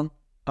telly do one?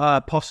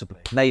 Possibly.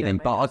 Maybe,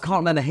 but I can't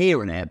remember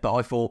hearing it. But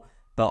I thought,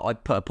 I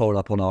put a poll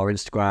up on our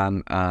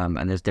Instagram,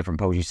 and there's different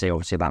polls you see,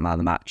 obviously, about man of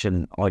the match,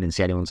 and I didn't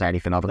see anyone say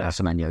anything other than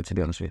Semenyo, to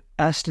be honest with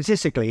you.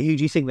 Statistically, who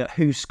do you think that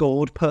who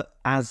scored put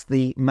as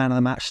the man of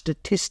the match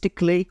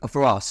statistically?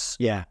 For us?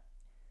 Yeah.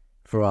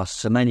 For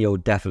us, Semenyo will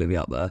definitely be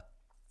up there.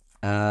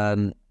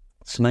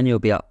 Semenyo will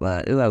be up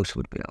there. Who else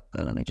would be up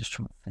there? Let me just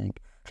try to think.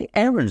 I think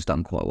Aaron's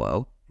done quite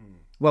well.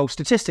 Well,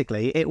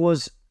 statistically, it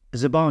was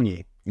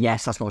Zabarnyi.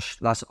 Yes,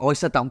 I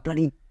said that on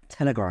bloody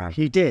Telegram.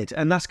 You did,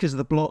 and that's because of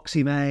the blocks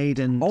he made.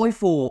 And I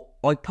thought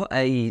I put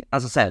as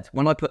I said,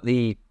 when I put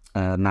the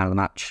man of the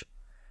match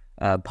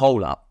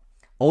poll up,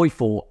 I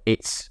thought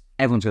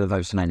everyone's going to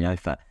vote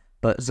Semenyo,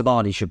 but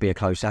Zabarnyi should be a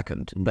close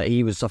second. But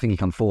I think he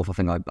come fourth.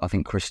 I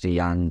think Christie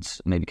and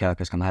maybe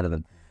Kirkes come ahead of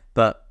him.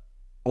 But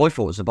I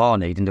thought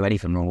Zabarnyi didn't do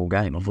anything wrong all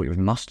game. I thought he was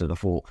mustard. I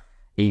thought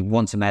he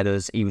won some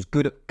headers. He was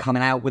good at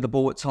coming out with the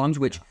ball at times,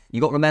 which you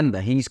got to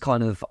remember. He's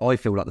kind of, I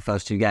feel like the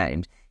first 2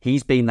 games,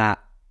 he's been that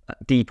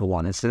deeper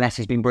one, and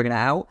Celeste's been bringing it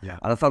out. Yeah.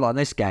 And I felt like in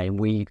this game,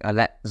 we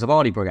let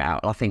Zabarnyi bring it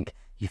out. I think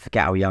you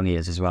forget how young he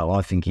is as well.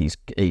 I think he's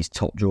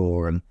top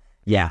drawer, and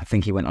yeah, I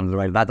think he went under the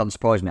radar. That doesn't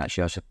surprise me,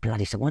 actually. I said,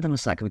 bloody, why don't I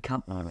say, can we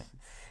come?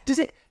 Does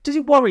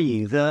it worry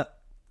you that,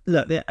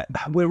 look,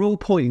 we're all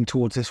pointing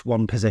towards this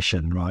one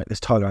position, right? This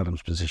Tyler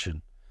Adams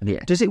position. Yeah.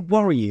 Does it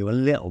worry you a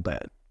little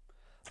bit?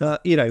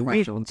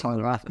 Pressure on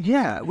Tyler Adams.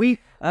 Yeah, we've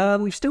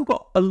still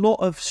got a lot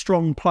of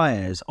strong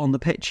players on the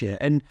pitch here,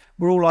 and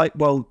we're all like,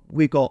 well,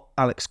 we've got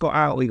Alex Scott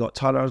out, we got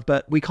Tyler Adams,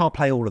 but we can't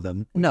play all of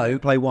them. No,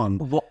 play one.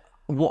 What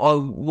I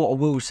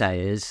will say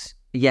is,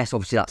 yes,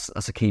 obviously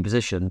that's a key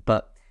position,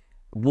 but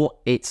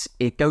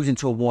it goes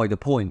into a wider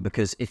point,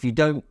 because if you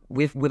don't,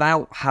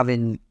 without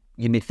having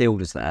your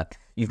midfielders there,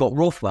 you've got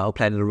Rothwell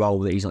playing in a role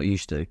that he's not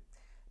used to.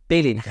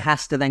 Billing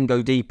has to then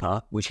go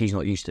deeper, which he's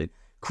not used to.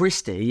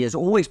 Christie has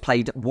always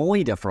played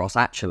wider for us,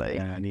 actually.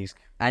 Yeah,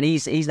 and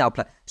he's now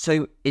playing.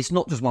 So it's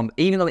not just one.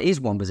 Even though it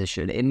is one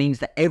position, it means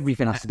that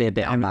everything has to be a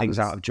bit unbalanced. Everything's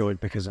out of joint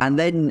because of and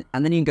then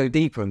you can go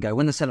deeper and go,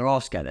 when the centre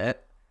halves get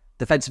it,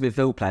 defensive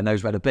midfield player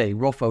knows where to be.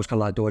 Rothwell's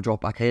kind of like, do I drop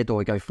back here? Do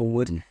I go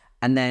forward?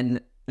 And then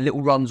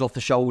little runs off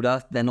the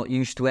shoulder. They're not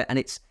used to it, and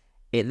it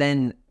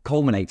then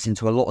culminates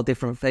into a lot of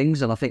different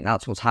things. And I think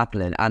that's what's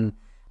happening. And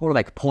I want to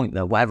make a point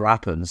that whatever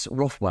happens,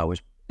 Rothwell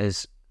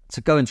is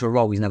to go into a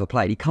role he's never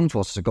played. He come to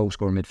us as a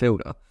goal-scoring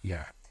midfielder.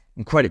 Yeah.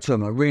 And credit to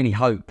him. I really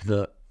hope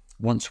that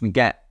once we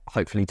get,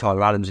 hopefully,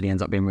 Tyler Adams and he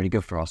ends up being really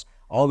good for us,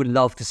 I would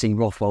love to see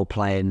Rothwell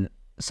playing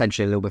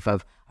essentially a little bit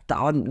further.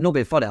 I'm not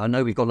being funny. I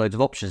know we've got loads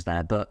of options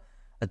there, but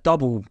a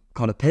double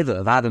kind of pivot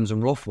of Adams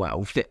and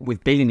Rothwell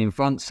with Billing in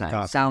front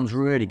sounds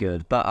really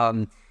good. But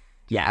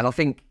yeah, and I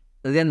think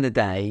at the end of the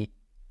day,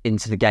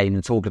 into the game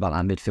and talking about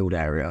that midfield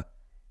area,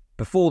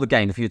 before the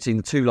game, if you had seen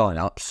the two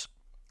lineups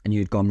and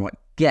you'd gone, right,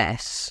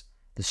 guess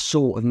the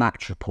sort of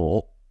match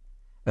report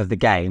of the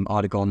game,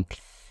 I'd have gone,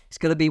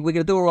 we're going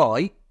to do all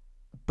right,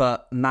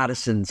 but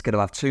Maddison's going to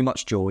have too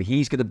much joy.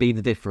 He's going to be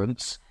the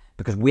difference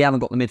because we haven't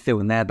got the midfield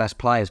and their best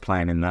players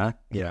playing in there.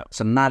 Yeah.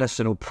 So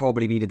Maddison will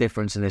probably be the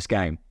difference in this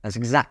game. That's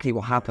exactly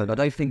what happened. I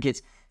don't think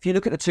if you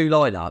look at the two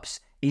lineups,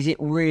 is it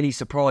really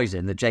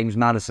surprising that James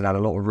Maddison had a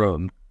lot of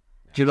room?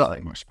 Do you know?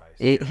 Much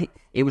space.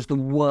 It was the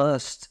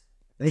worst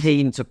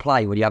team to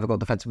play when you haven't got a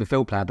defensive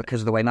midfield player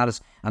because of the way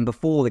Maddison. And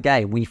before the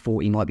game, we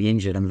thought he might be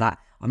injured, and that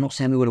I'm not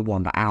saying we would have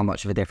won, but how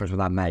much of a difference would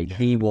that make? Yeah.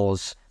 He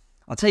was.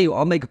 I'll tell you,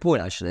 I'll make a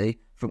point actually.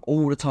 From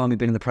all the time we've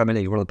been in the Premier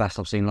League, one of the best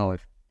I've seen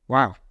live.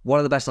 Wow, one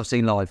of the best I've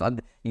seen live.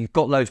 You've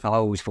got loads, but I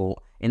always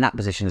thought in that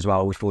position as well. I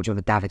always thought, you know,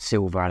 David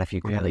Silva had a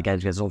few quality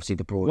games because obviously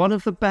De Bruyne. One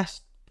of the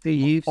best that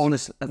you've.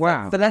 Honestly,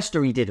 wow. For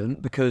Leicester, he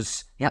didn't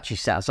because he actually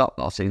set us up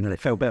last season.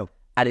 Phil Bill.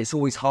 And it's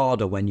always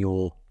harder when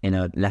you're in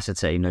a lesser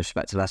team, no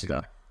respect to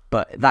Leicester.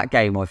 But that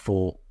game, I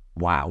thought,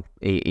 wow,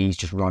 he's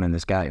just running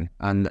this game.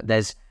 And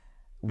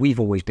we've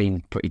always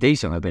been pretty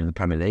decent. I've been in the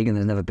Premier League,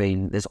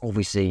 and there's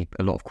obviously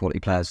a lot of quality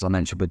players, as I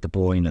mentioned, with De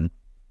Bruyne and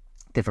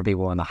different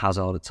people on the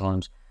Hazard at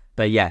times.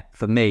 But yeah,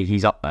 for me,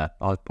 he's up there.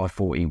 I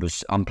thought he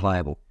was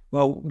unplayable.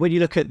 Well, when you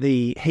look at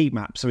the heat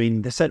maps, I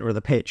mean, the centre of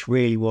the pitch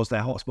really was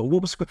their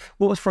hotspot.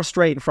 What was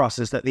frustrating for us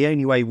is that the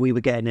only way we were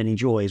getting any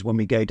joy is when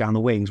we go down the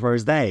wings,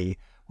 whereas they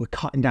were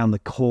cutting down the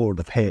core of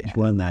the pitch,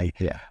 weren't they?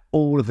 Yeah.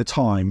 All of the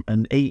time.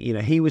 And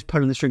he was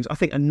pulling the strings. I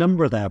think a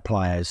number of their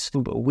players,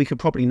 we could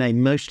probably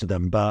name most of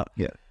them, but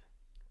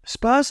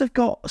Spurs have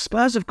got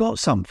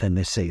something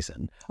this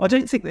season. I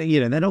don't think that,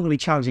 they're not going to be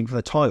challenging for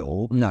the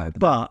title. No,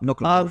 but not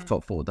going to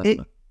top four,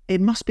 definitely. It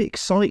must be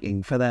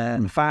exciting for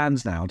their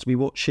fans now to be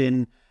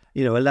watching,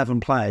 11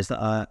 players that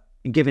are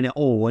giving it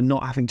all and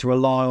not having to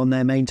rely on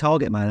their main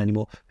target man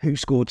anymore, who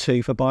scored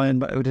 2 for Bayern,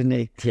 but didn't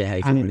he? Yeah,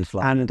 he really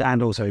flat.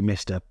 And also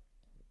missed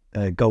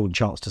a golden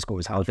chance to score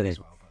his hat as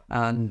well.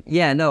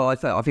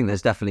 I think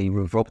there's definitely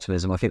room for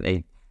optimism. I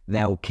think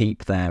they'll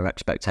keep their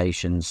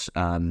expectations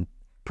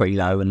pretty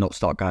low and not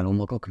start going, oh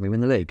my God, can we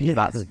win the league?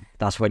 Yes.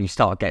 That's when you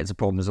start getting to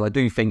problems. And I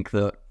do think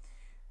that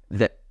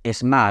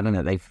it's mad,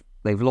 isn't it?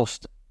 They've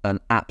lost an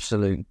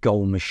absolute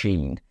goal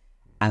machine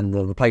and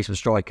the replacement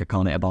striker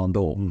can't hit a barn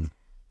door.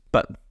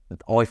 But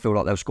I feel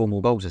like they'll score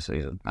more goals this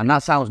season. And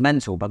that sounds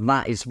mental, but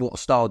that is what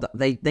style that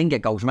they can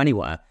get goals from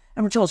anywhere.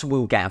 And Richarlison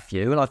will get a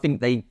few, and I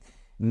think they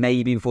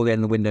maybe before the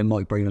end of the window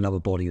might bring another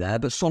body there.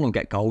 But Son will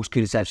get goals,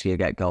 Kulusevski will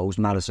get goals,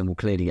 Maddison will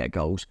clearly get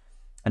goals.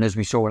 And as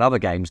we saw in other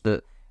games,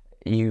 that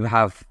you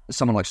have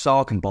someone like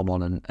Sarr can bomb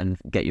on and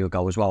get you a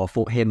goal as well. I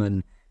thought him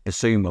and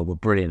Bissouma were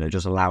brilliant at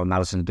just allowing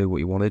Maddison to do what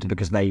he wanted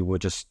because they were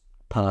just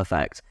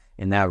perfect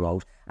in their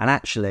roles. And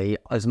actually,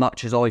 as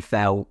much as I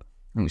felt, I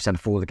think we said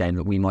before the game,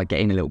 that we might get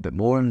in a little bit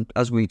more, and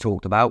as we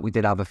talked about, we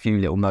did have a few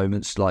little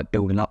moments like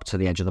building up to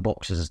the edge of the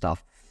boxes and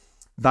stuff.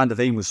 Van der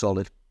Ven was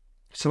solid.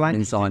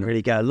 Solanke didn't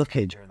really get a look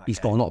in during that He's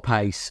got a lot of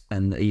pace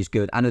and he's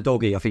good. And a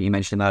doggy, I think you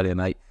mentioned him earlier,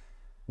 mate.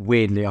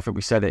 Weirdly, I think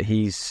we said it,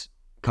 he's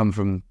come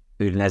from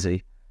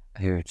Udinese,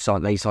 who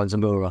they signed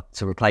Zamora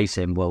to replace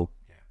him. Well,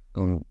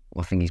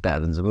 I think he's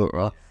better than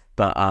Zamora.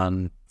 But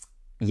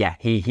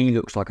he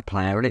looks like a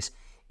player, and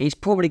it's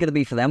probably going to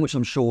be for them, which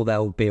I'm sure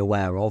they'll be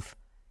aware of,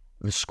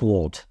 the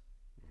squad.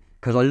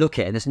 Because I look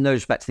at it, and there's no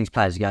respect to these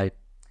players. You go,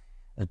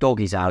 the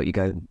doggy's out, you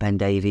go, Ben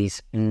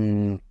Davies.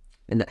 And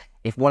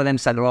if one of them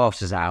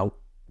centre-halves is out,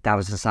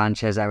 Davinson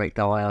Sanchez, Eric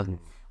Dyer,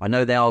 I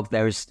know they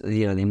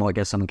might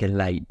get someone in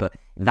late, but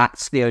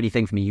that's the only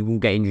thing for me. You will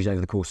get injuries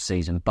over the course of the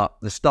season, but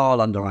the style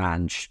under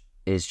Ange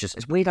is just,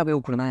 it's weird how we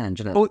all call him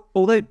Ange, isn't it?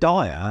 Although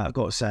Dyer, I've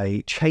got to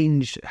say,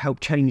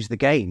 helped change the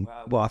game.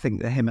 Well, I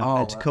think that him at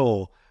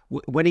Betancourt,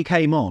 when he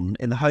came on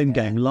in the home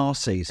game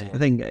last season, I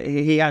think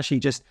he actually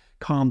just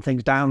calmed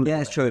things down. Yeah,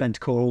 it's true.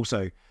 Betancourt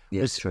also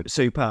was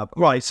superb.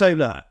 Right, so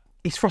look,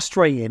 it's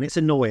frustrating, it's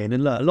annoying,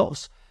 and look, a lot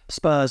of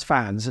Spurs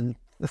fans, and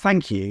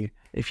thank you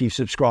if you've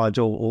subscribed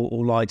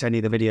or liked any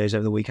of the videos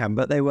over the weekend,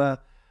 but they were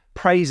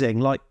praising,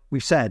 like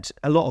we've said,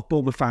 a lot of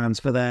Bournemouth fans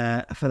for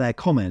their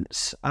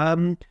comments.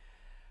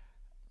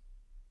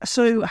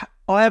 So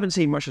I haven't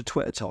seen much of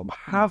Twitter, Tom.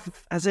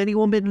 Has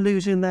anyone been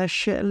losing their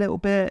shit a little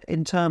bit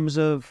in terms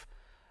of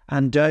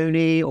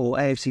Andoni or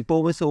AFC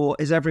Bournemouth, or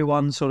is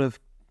everyone sort of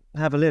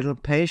have a little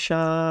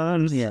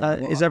patience?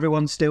 Is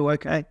everyone still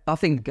okay? I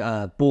think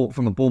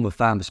from a Bournemouth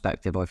fan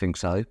perspective, I think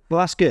so. Well,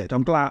 that's good.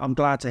 I'm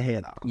glad to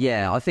hear that.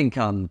 Yeah, I think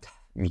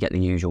you get the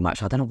usual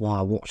match. I don't know why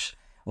I watch.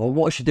 Well,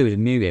 what I should do is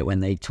mute it when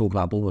they talk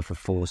about Bournemouth for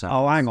 4 seconds.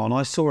 Oh, hang on.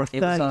 I saw a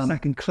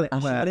 30-second clip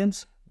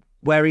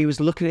where he was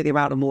looking at the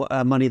amount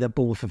of money that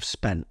Bournemouth have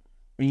spent.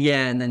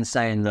 Yeah, and then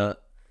saying that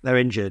they're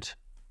injured.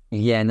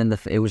 Yeah, and then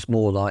it was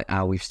more like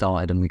how we've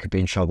started and we could be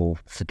in trouble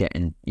for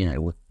getting,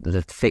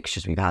 the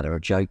fixtures we've had are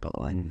a joke, by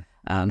the way.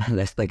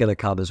 Unless they're going to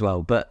come as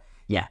well. But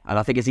yeah, and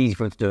I think it's easy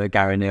for them to do it.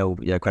 Gary Neal,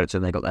 credit to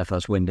them, they got their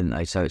first win, didn't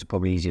they? So it's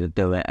probably easier to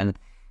do it. And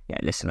yeah,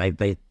 listen,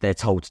 they're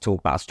told to talk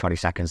about us 20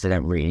 seconds. They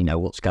don't really know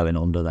what's going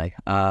on, do they?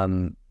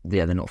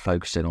 They're not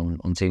focusing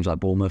on teams like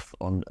Bournemouth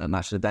on a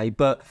match of the day.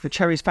 But the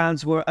Cherries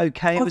fans were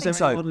okay. I Was think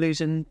everyone so.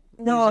 losing?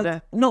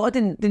 No, I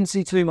didn't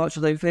see too much.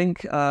 I don't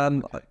think.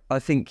 I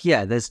think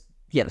there's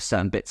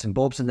certain bits and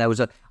bobs, and there was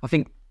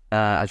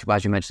as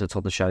you mentioned at the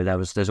top of the show,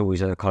 there's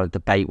always a kind of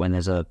debate when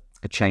there's a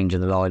change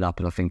in the lineup,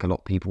 and I think a lot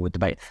of people would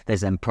debate.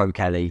 There's then pro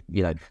Kelly.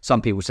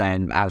 Some people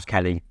saying how's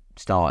Kelly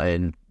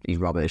starting? He's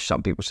rubbish.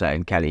 Some people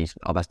saying Kelly's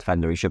our best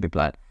defender. He should be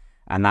playing,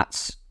 and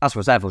that's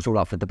what's there. It's all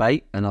up for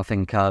debate, and I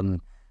think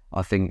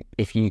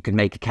if you can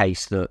make a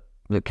case that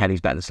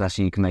Kelly's better than Senesi,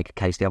 you can make a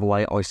case the other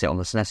way. I sit on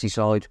the Senesi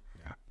side,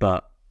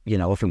 but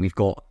I think we've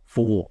got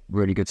 4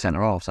 really good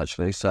centre halves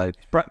actually. So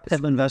Brett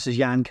Pitman versus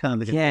Jan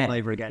Kermit all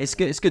over again. It's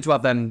good to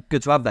have them.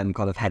 Good to have them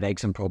kind of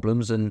headaches and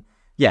problems, and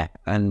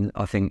and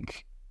I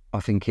think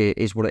it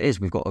is what it is.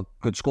 We've got a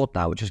good squad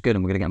now, which is good,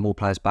 and we're going to get more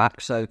players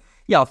back. So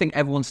I think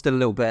everyone's still a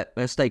little bit.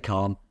 Stay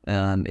calm.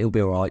 It'll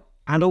be all right.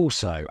 And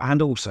also,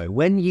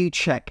 when you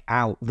check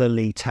out the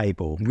league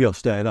table, we are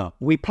staying up.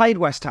 We played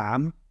West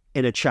Ham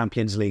in a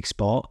Champions League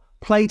spot,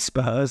 played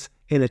Spurs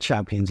in a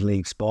Champions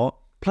League spot,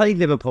 played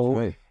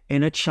Liverpool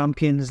in a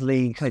Champions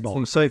League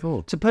spot.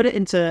 So to put it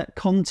into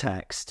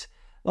context,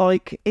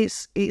 like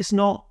it's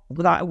not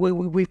that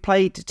we've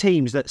played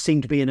teams that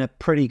seem to be in a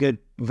pretty good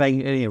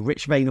vein,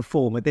 rich vein of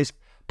form at this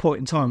point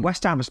in time.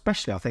 West Ham,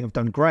 especially, I think have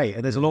done great,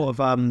 and there's a lot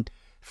of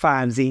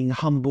fans eating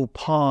humble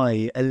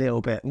pie a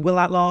little bit. Will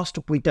that last?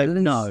 We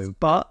don't know.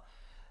 But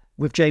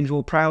with James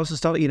Ward-Prowse and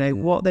stuff,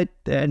 what they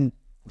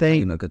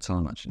having a good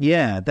time actually.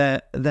 Yeah,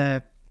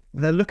 they're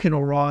looking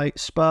all right.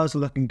 Spurs are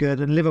looking good,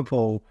 and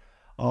Liverpool,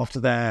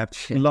 after their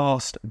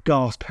last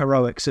gasp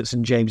heroics at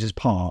St James's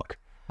Park.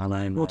 I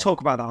know. We'll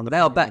talk about that on the. They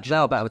are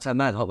better with 10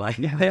 men, aren't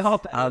they? Yeah, they are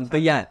better.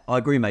 But yeah, I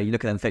agree, mate. You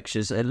look at them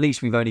fixtures. At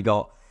least we've only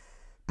got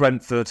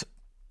Brentford,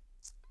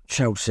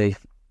 Chelsea,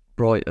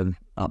 Brighton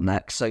up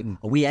next. So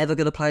are we ever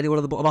going to play anyone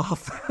on the bottom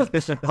half?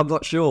 I'm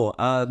not sure.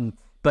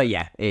 But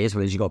yeah, it is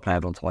what it is. You've got to play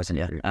everyone twice,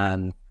 haven't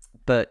you?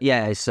 But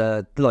yeah, it's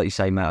like you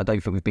say, mate. I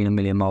don't think we've been a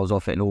million miles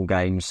off it in all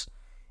games.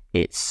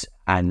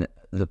 And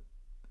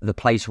the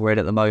place we're in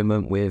at the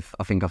moment with,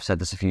 I think I've said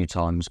this a few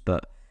times,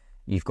 but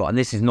you've got, and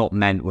this is not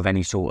meant with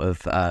any sort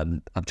of,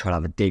 I'm trying to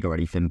have a dig or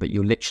anything, but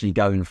you're literally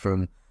going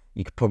from,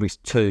 you could probably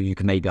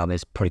maybe on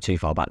this, probably too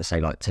far back to say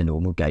like Tyndall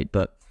and Woodgate,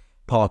 but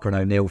Parker and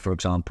O'Neill, for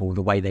example,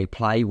 the way they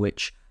play,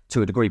 which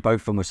to a degree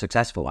both of them were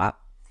successful at,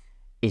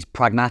 is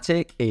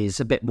pragmatic, is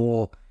a bit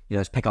more,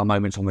 let's pick our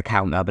moments on the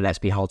counter, but let's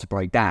be hard to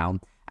break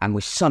down. And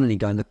we're suddenly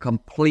going the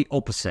complete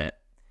opposite.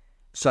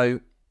 So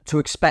to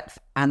expect,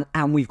 and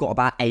we've got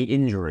about 8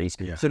 injuries,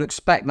 so to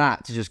expect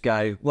that to just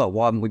go, well,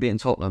 why haven't we beaten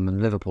Tottenham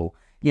and Liverpool?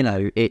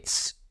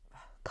 It's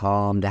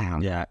calm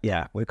down.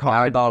 Yeah. We can't.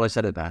 Harry Barlow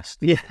said it best.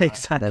 Yeah,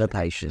 exactly. They're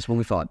patience. We'll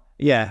be fine.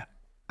 Yeah,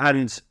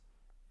 and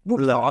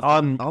look,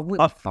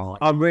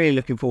 I'm really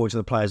looking forward to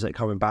the players that are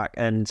coming back,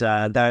 and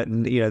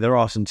there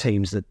are some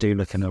teams that do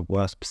look in a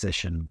worse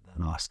position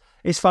than us.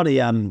 It's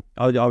funny. I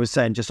was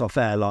saying just off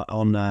air, like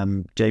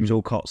on James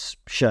Alcott's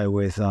show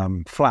with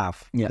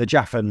Flav, the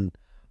Jaffin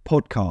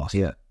podcast.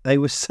 Yeah, they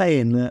were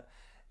saying that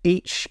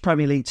each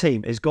Premier League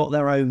team has got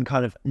their own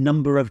kind of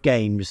number of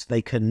games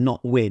they can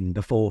not win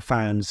before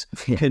fans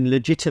can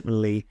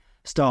legitimately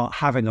start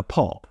having a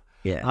pop.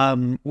 Yeah.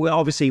 Well,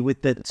 obviously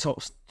with the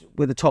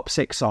top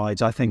 6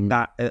 sides, I think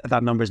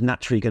that number is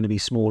naturally going to be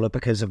smaller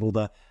because of all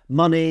the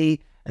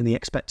money and the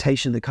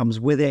expectation that comes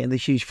with it and the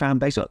huge fan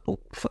base.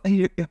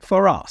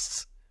 For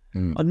us,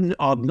 I'm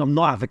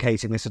not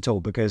advocating this at all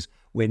because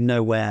we're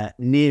nowhere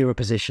near a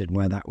position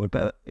where that would.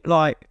 But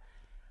like,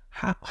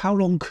 how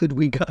long could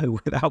we go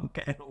without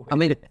getting away? I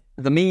mean,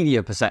 the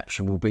media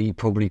perception will be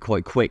probably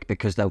quite quick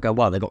because they'll go,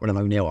 well, they got rid of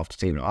O'Neill after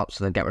teaming it up,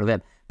 so they'll get rid of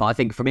him. But I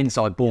think from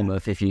inside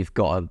Bournemouth, if you've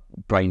got a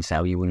brain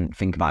cell, you wouldn't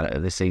think about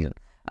it this season.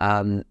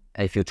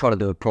 If you're trying to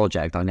do a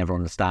project, I never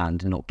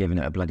understand not giving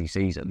it a bloody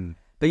season.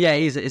 But yeah,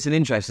 it's an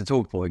interesting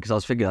talk point because I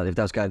was figuring out if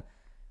that's going,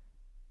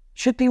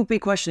 should people be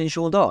questioning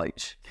Sean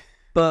Dyche?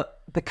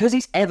 But because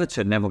it's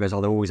Everton, everyone goes,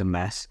 oh, they're always a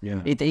mess.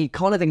 Yeah. He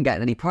kind of didn't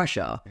get any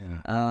pressure.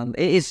 Yeah.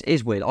 It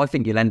is weird. I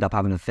think you'll end up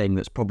having a thing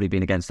that's probably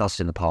been against us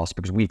in the past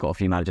because we've got a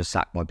few managers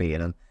sacked by beating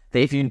them. That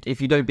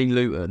if you don't beat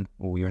Luton,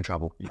 you're in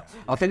trouble. Yeah.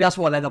 I think that's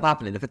what'll end up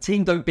happening. If a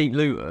team don't beat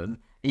Luton,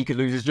 he could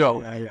lose his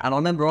job. Yeah. And I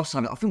remember us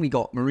time, I think we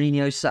got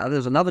Mourinho set. There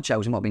was another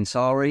Chelsea, might have been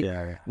Sarri.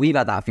 Yeah. We've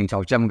had that a few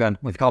times. Gentlemen going,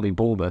 well, if you can't beat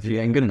Bournemouth, you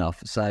ain't good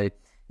enough. So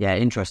yeah,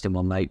 interesting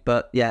one, mate.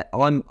 But yeah,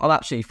 I'm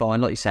absolutely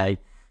fine. Like you say,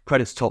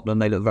 credit to Tottenham,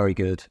 they look very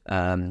good.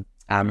 And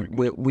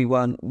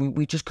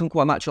we just couldn't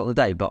quite match it on the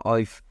day. But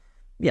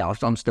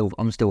I'm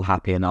still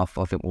happy enough.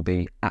 I think we'll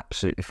be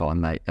absolutely fine,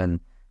 mate.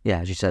 And yeah,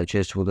 as you said,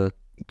 cheers to all the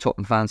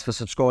Tottenham fans for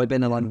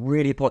subscribing, and I'm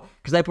really because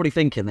they're probably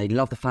thinking they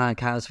love the fan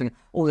cams. Thinking,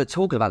 oh, they're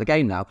talking about the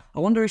game now. I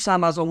wonder if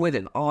Sam has on with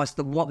him. Oh, it's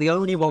the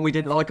only one we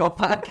didn't like our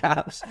fan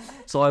cams.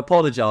 So I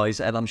apologise,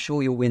 and I'm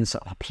sure you'll win.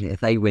 If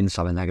they win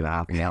something, they're going to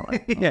have me out.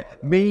 Yeah,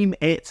 meme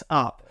it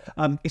up.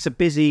 It's a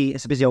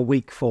busy old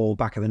week for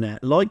Back of the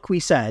Net. Like we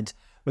said,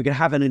 we're going to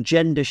have an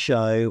agenda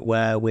show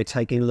where we're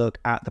taking a look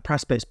at the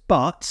press bits,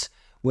 but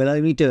we'll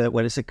only do it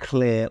when it's a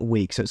clear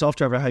week. So it's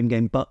after every home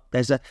game, but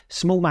there's a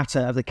small matter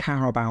of the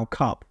Carabao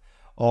Cup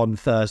on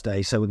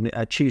Thursday. So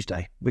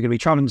Tuesday, we're going to be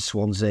travelling to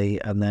Swansea,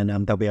 and then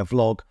there'll be a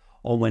vlog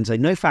on Wednesday.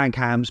 No fan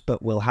cams,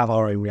 but we'll have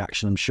our own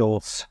reaction, I'm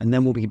sure. And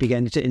then we'll be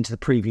getting into the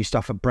preview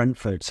stuff at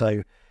Brentford.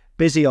 So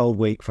busy old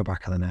week for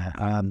Back of the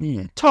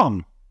Net.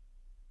 Tom,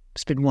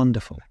 it's been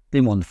wonderful.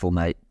 Been wonderful,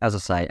 mate. As I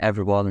say,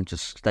 everyone,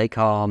 just stay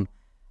calm.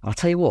 I'll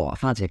tell you what, I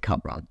fancy a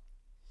cup run.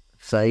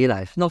 So,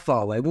 it's not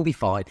far away. We'll be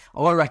fine.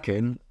 I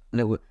reckon,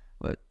 we'll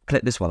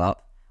clip this one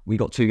up. We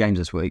got 2 games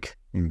this week.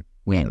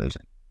 We ain't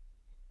losing.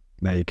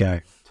 There you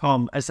go.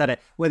 Tom has said it.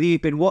 Whether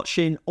you've been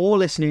watching or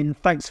listening,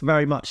 thanks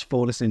very much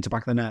for listening to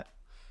Back of the Net.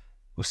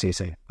 We'll see you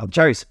soon. I'm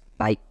Joe's.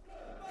 Bye.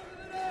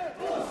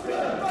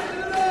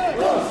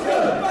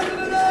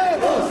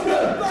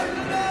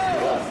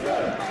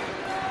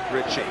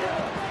 Ritchie.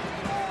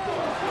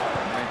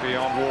 Maybe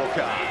on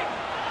Walker.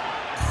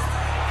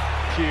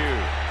 Pugh,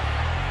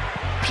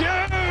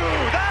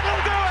 that'll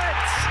do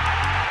it!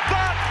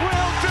 That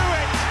will do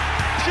it!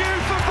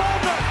 Pugh for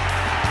Bournemouth!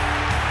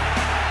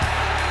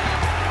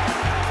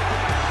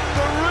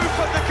 The roof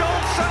of the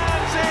Gold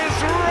Sands is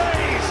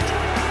raised!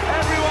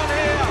 Everyone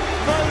here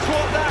knows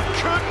what that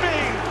could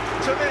mean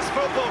to this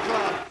football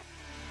club.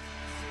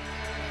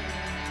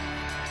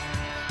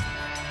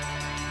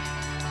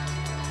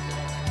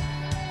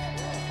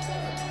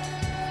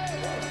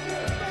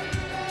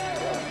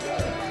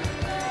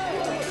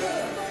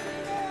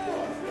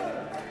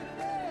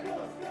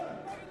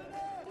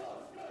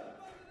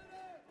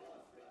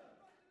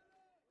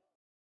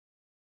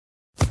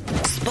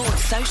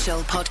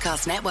 Social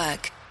Podcast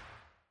Network.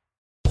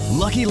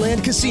 Lucky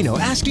Land Casino,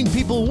 asking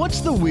people, what's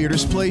the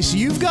weirdest place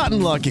you've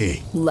gotten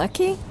lucky?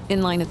 Lucky?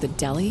 In line at the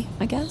deli,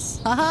 I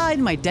guess? Aha,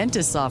 in my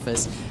dentist's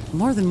office.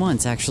 More than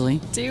once,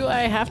 actually. Do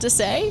I have to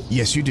say?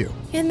 Yes, you do.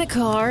 In the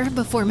car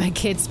before my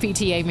kids'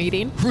 PTA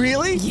meeting.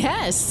 Really?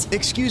 Yes.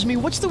 Excuse me,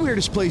 what's the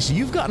weirdest place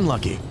you've gotten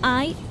lucky?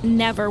 I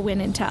never win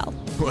and tell.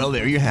 Well,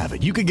 there you have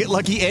it. You can get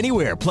lucky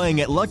anywhere,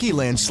 playing at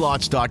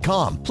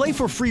LuckyLandSlots.com. Play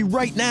for free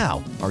right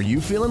now. Are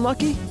you feeling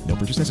lucky? No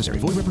purchase necessary.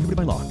 Void where prohibited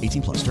by law.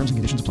 18+. Terms and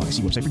conditions apply.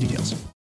 See website for details.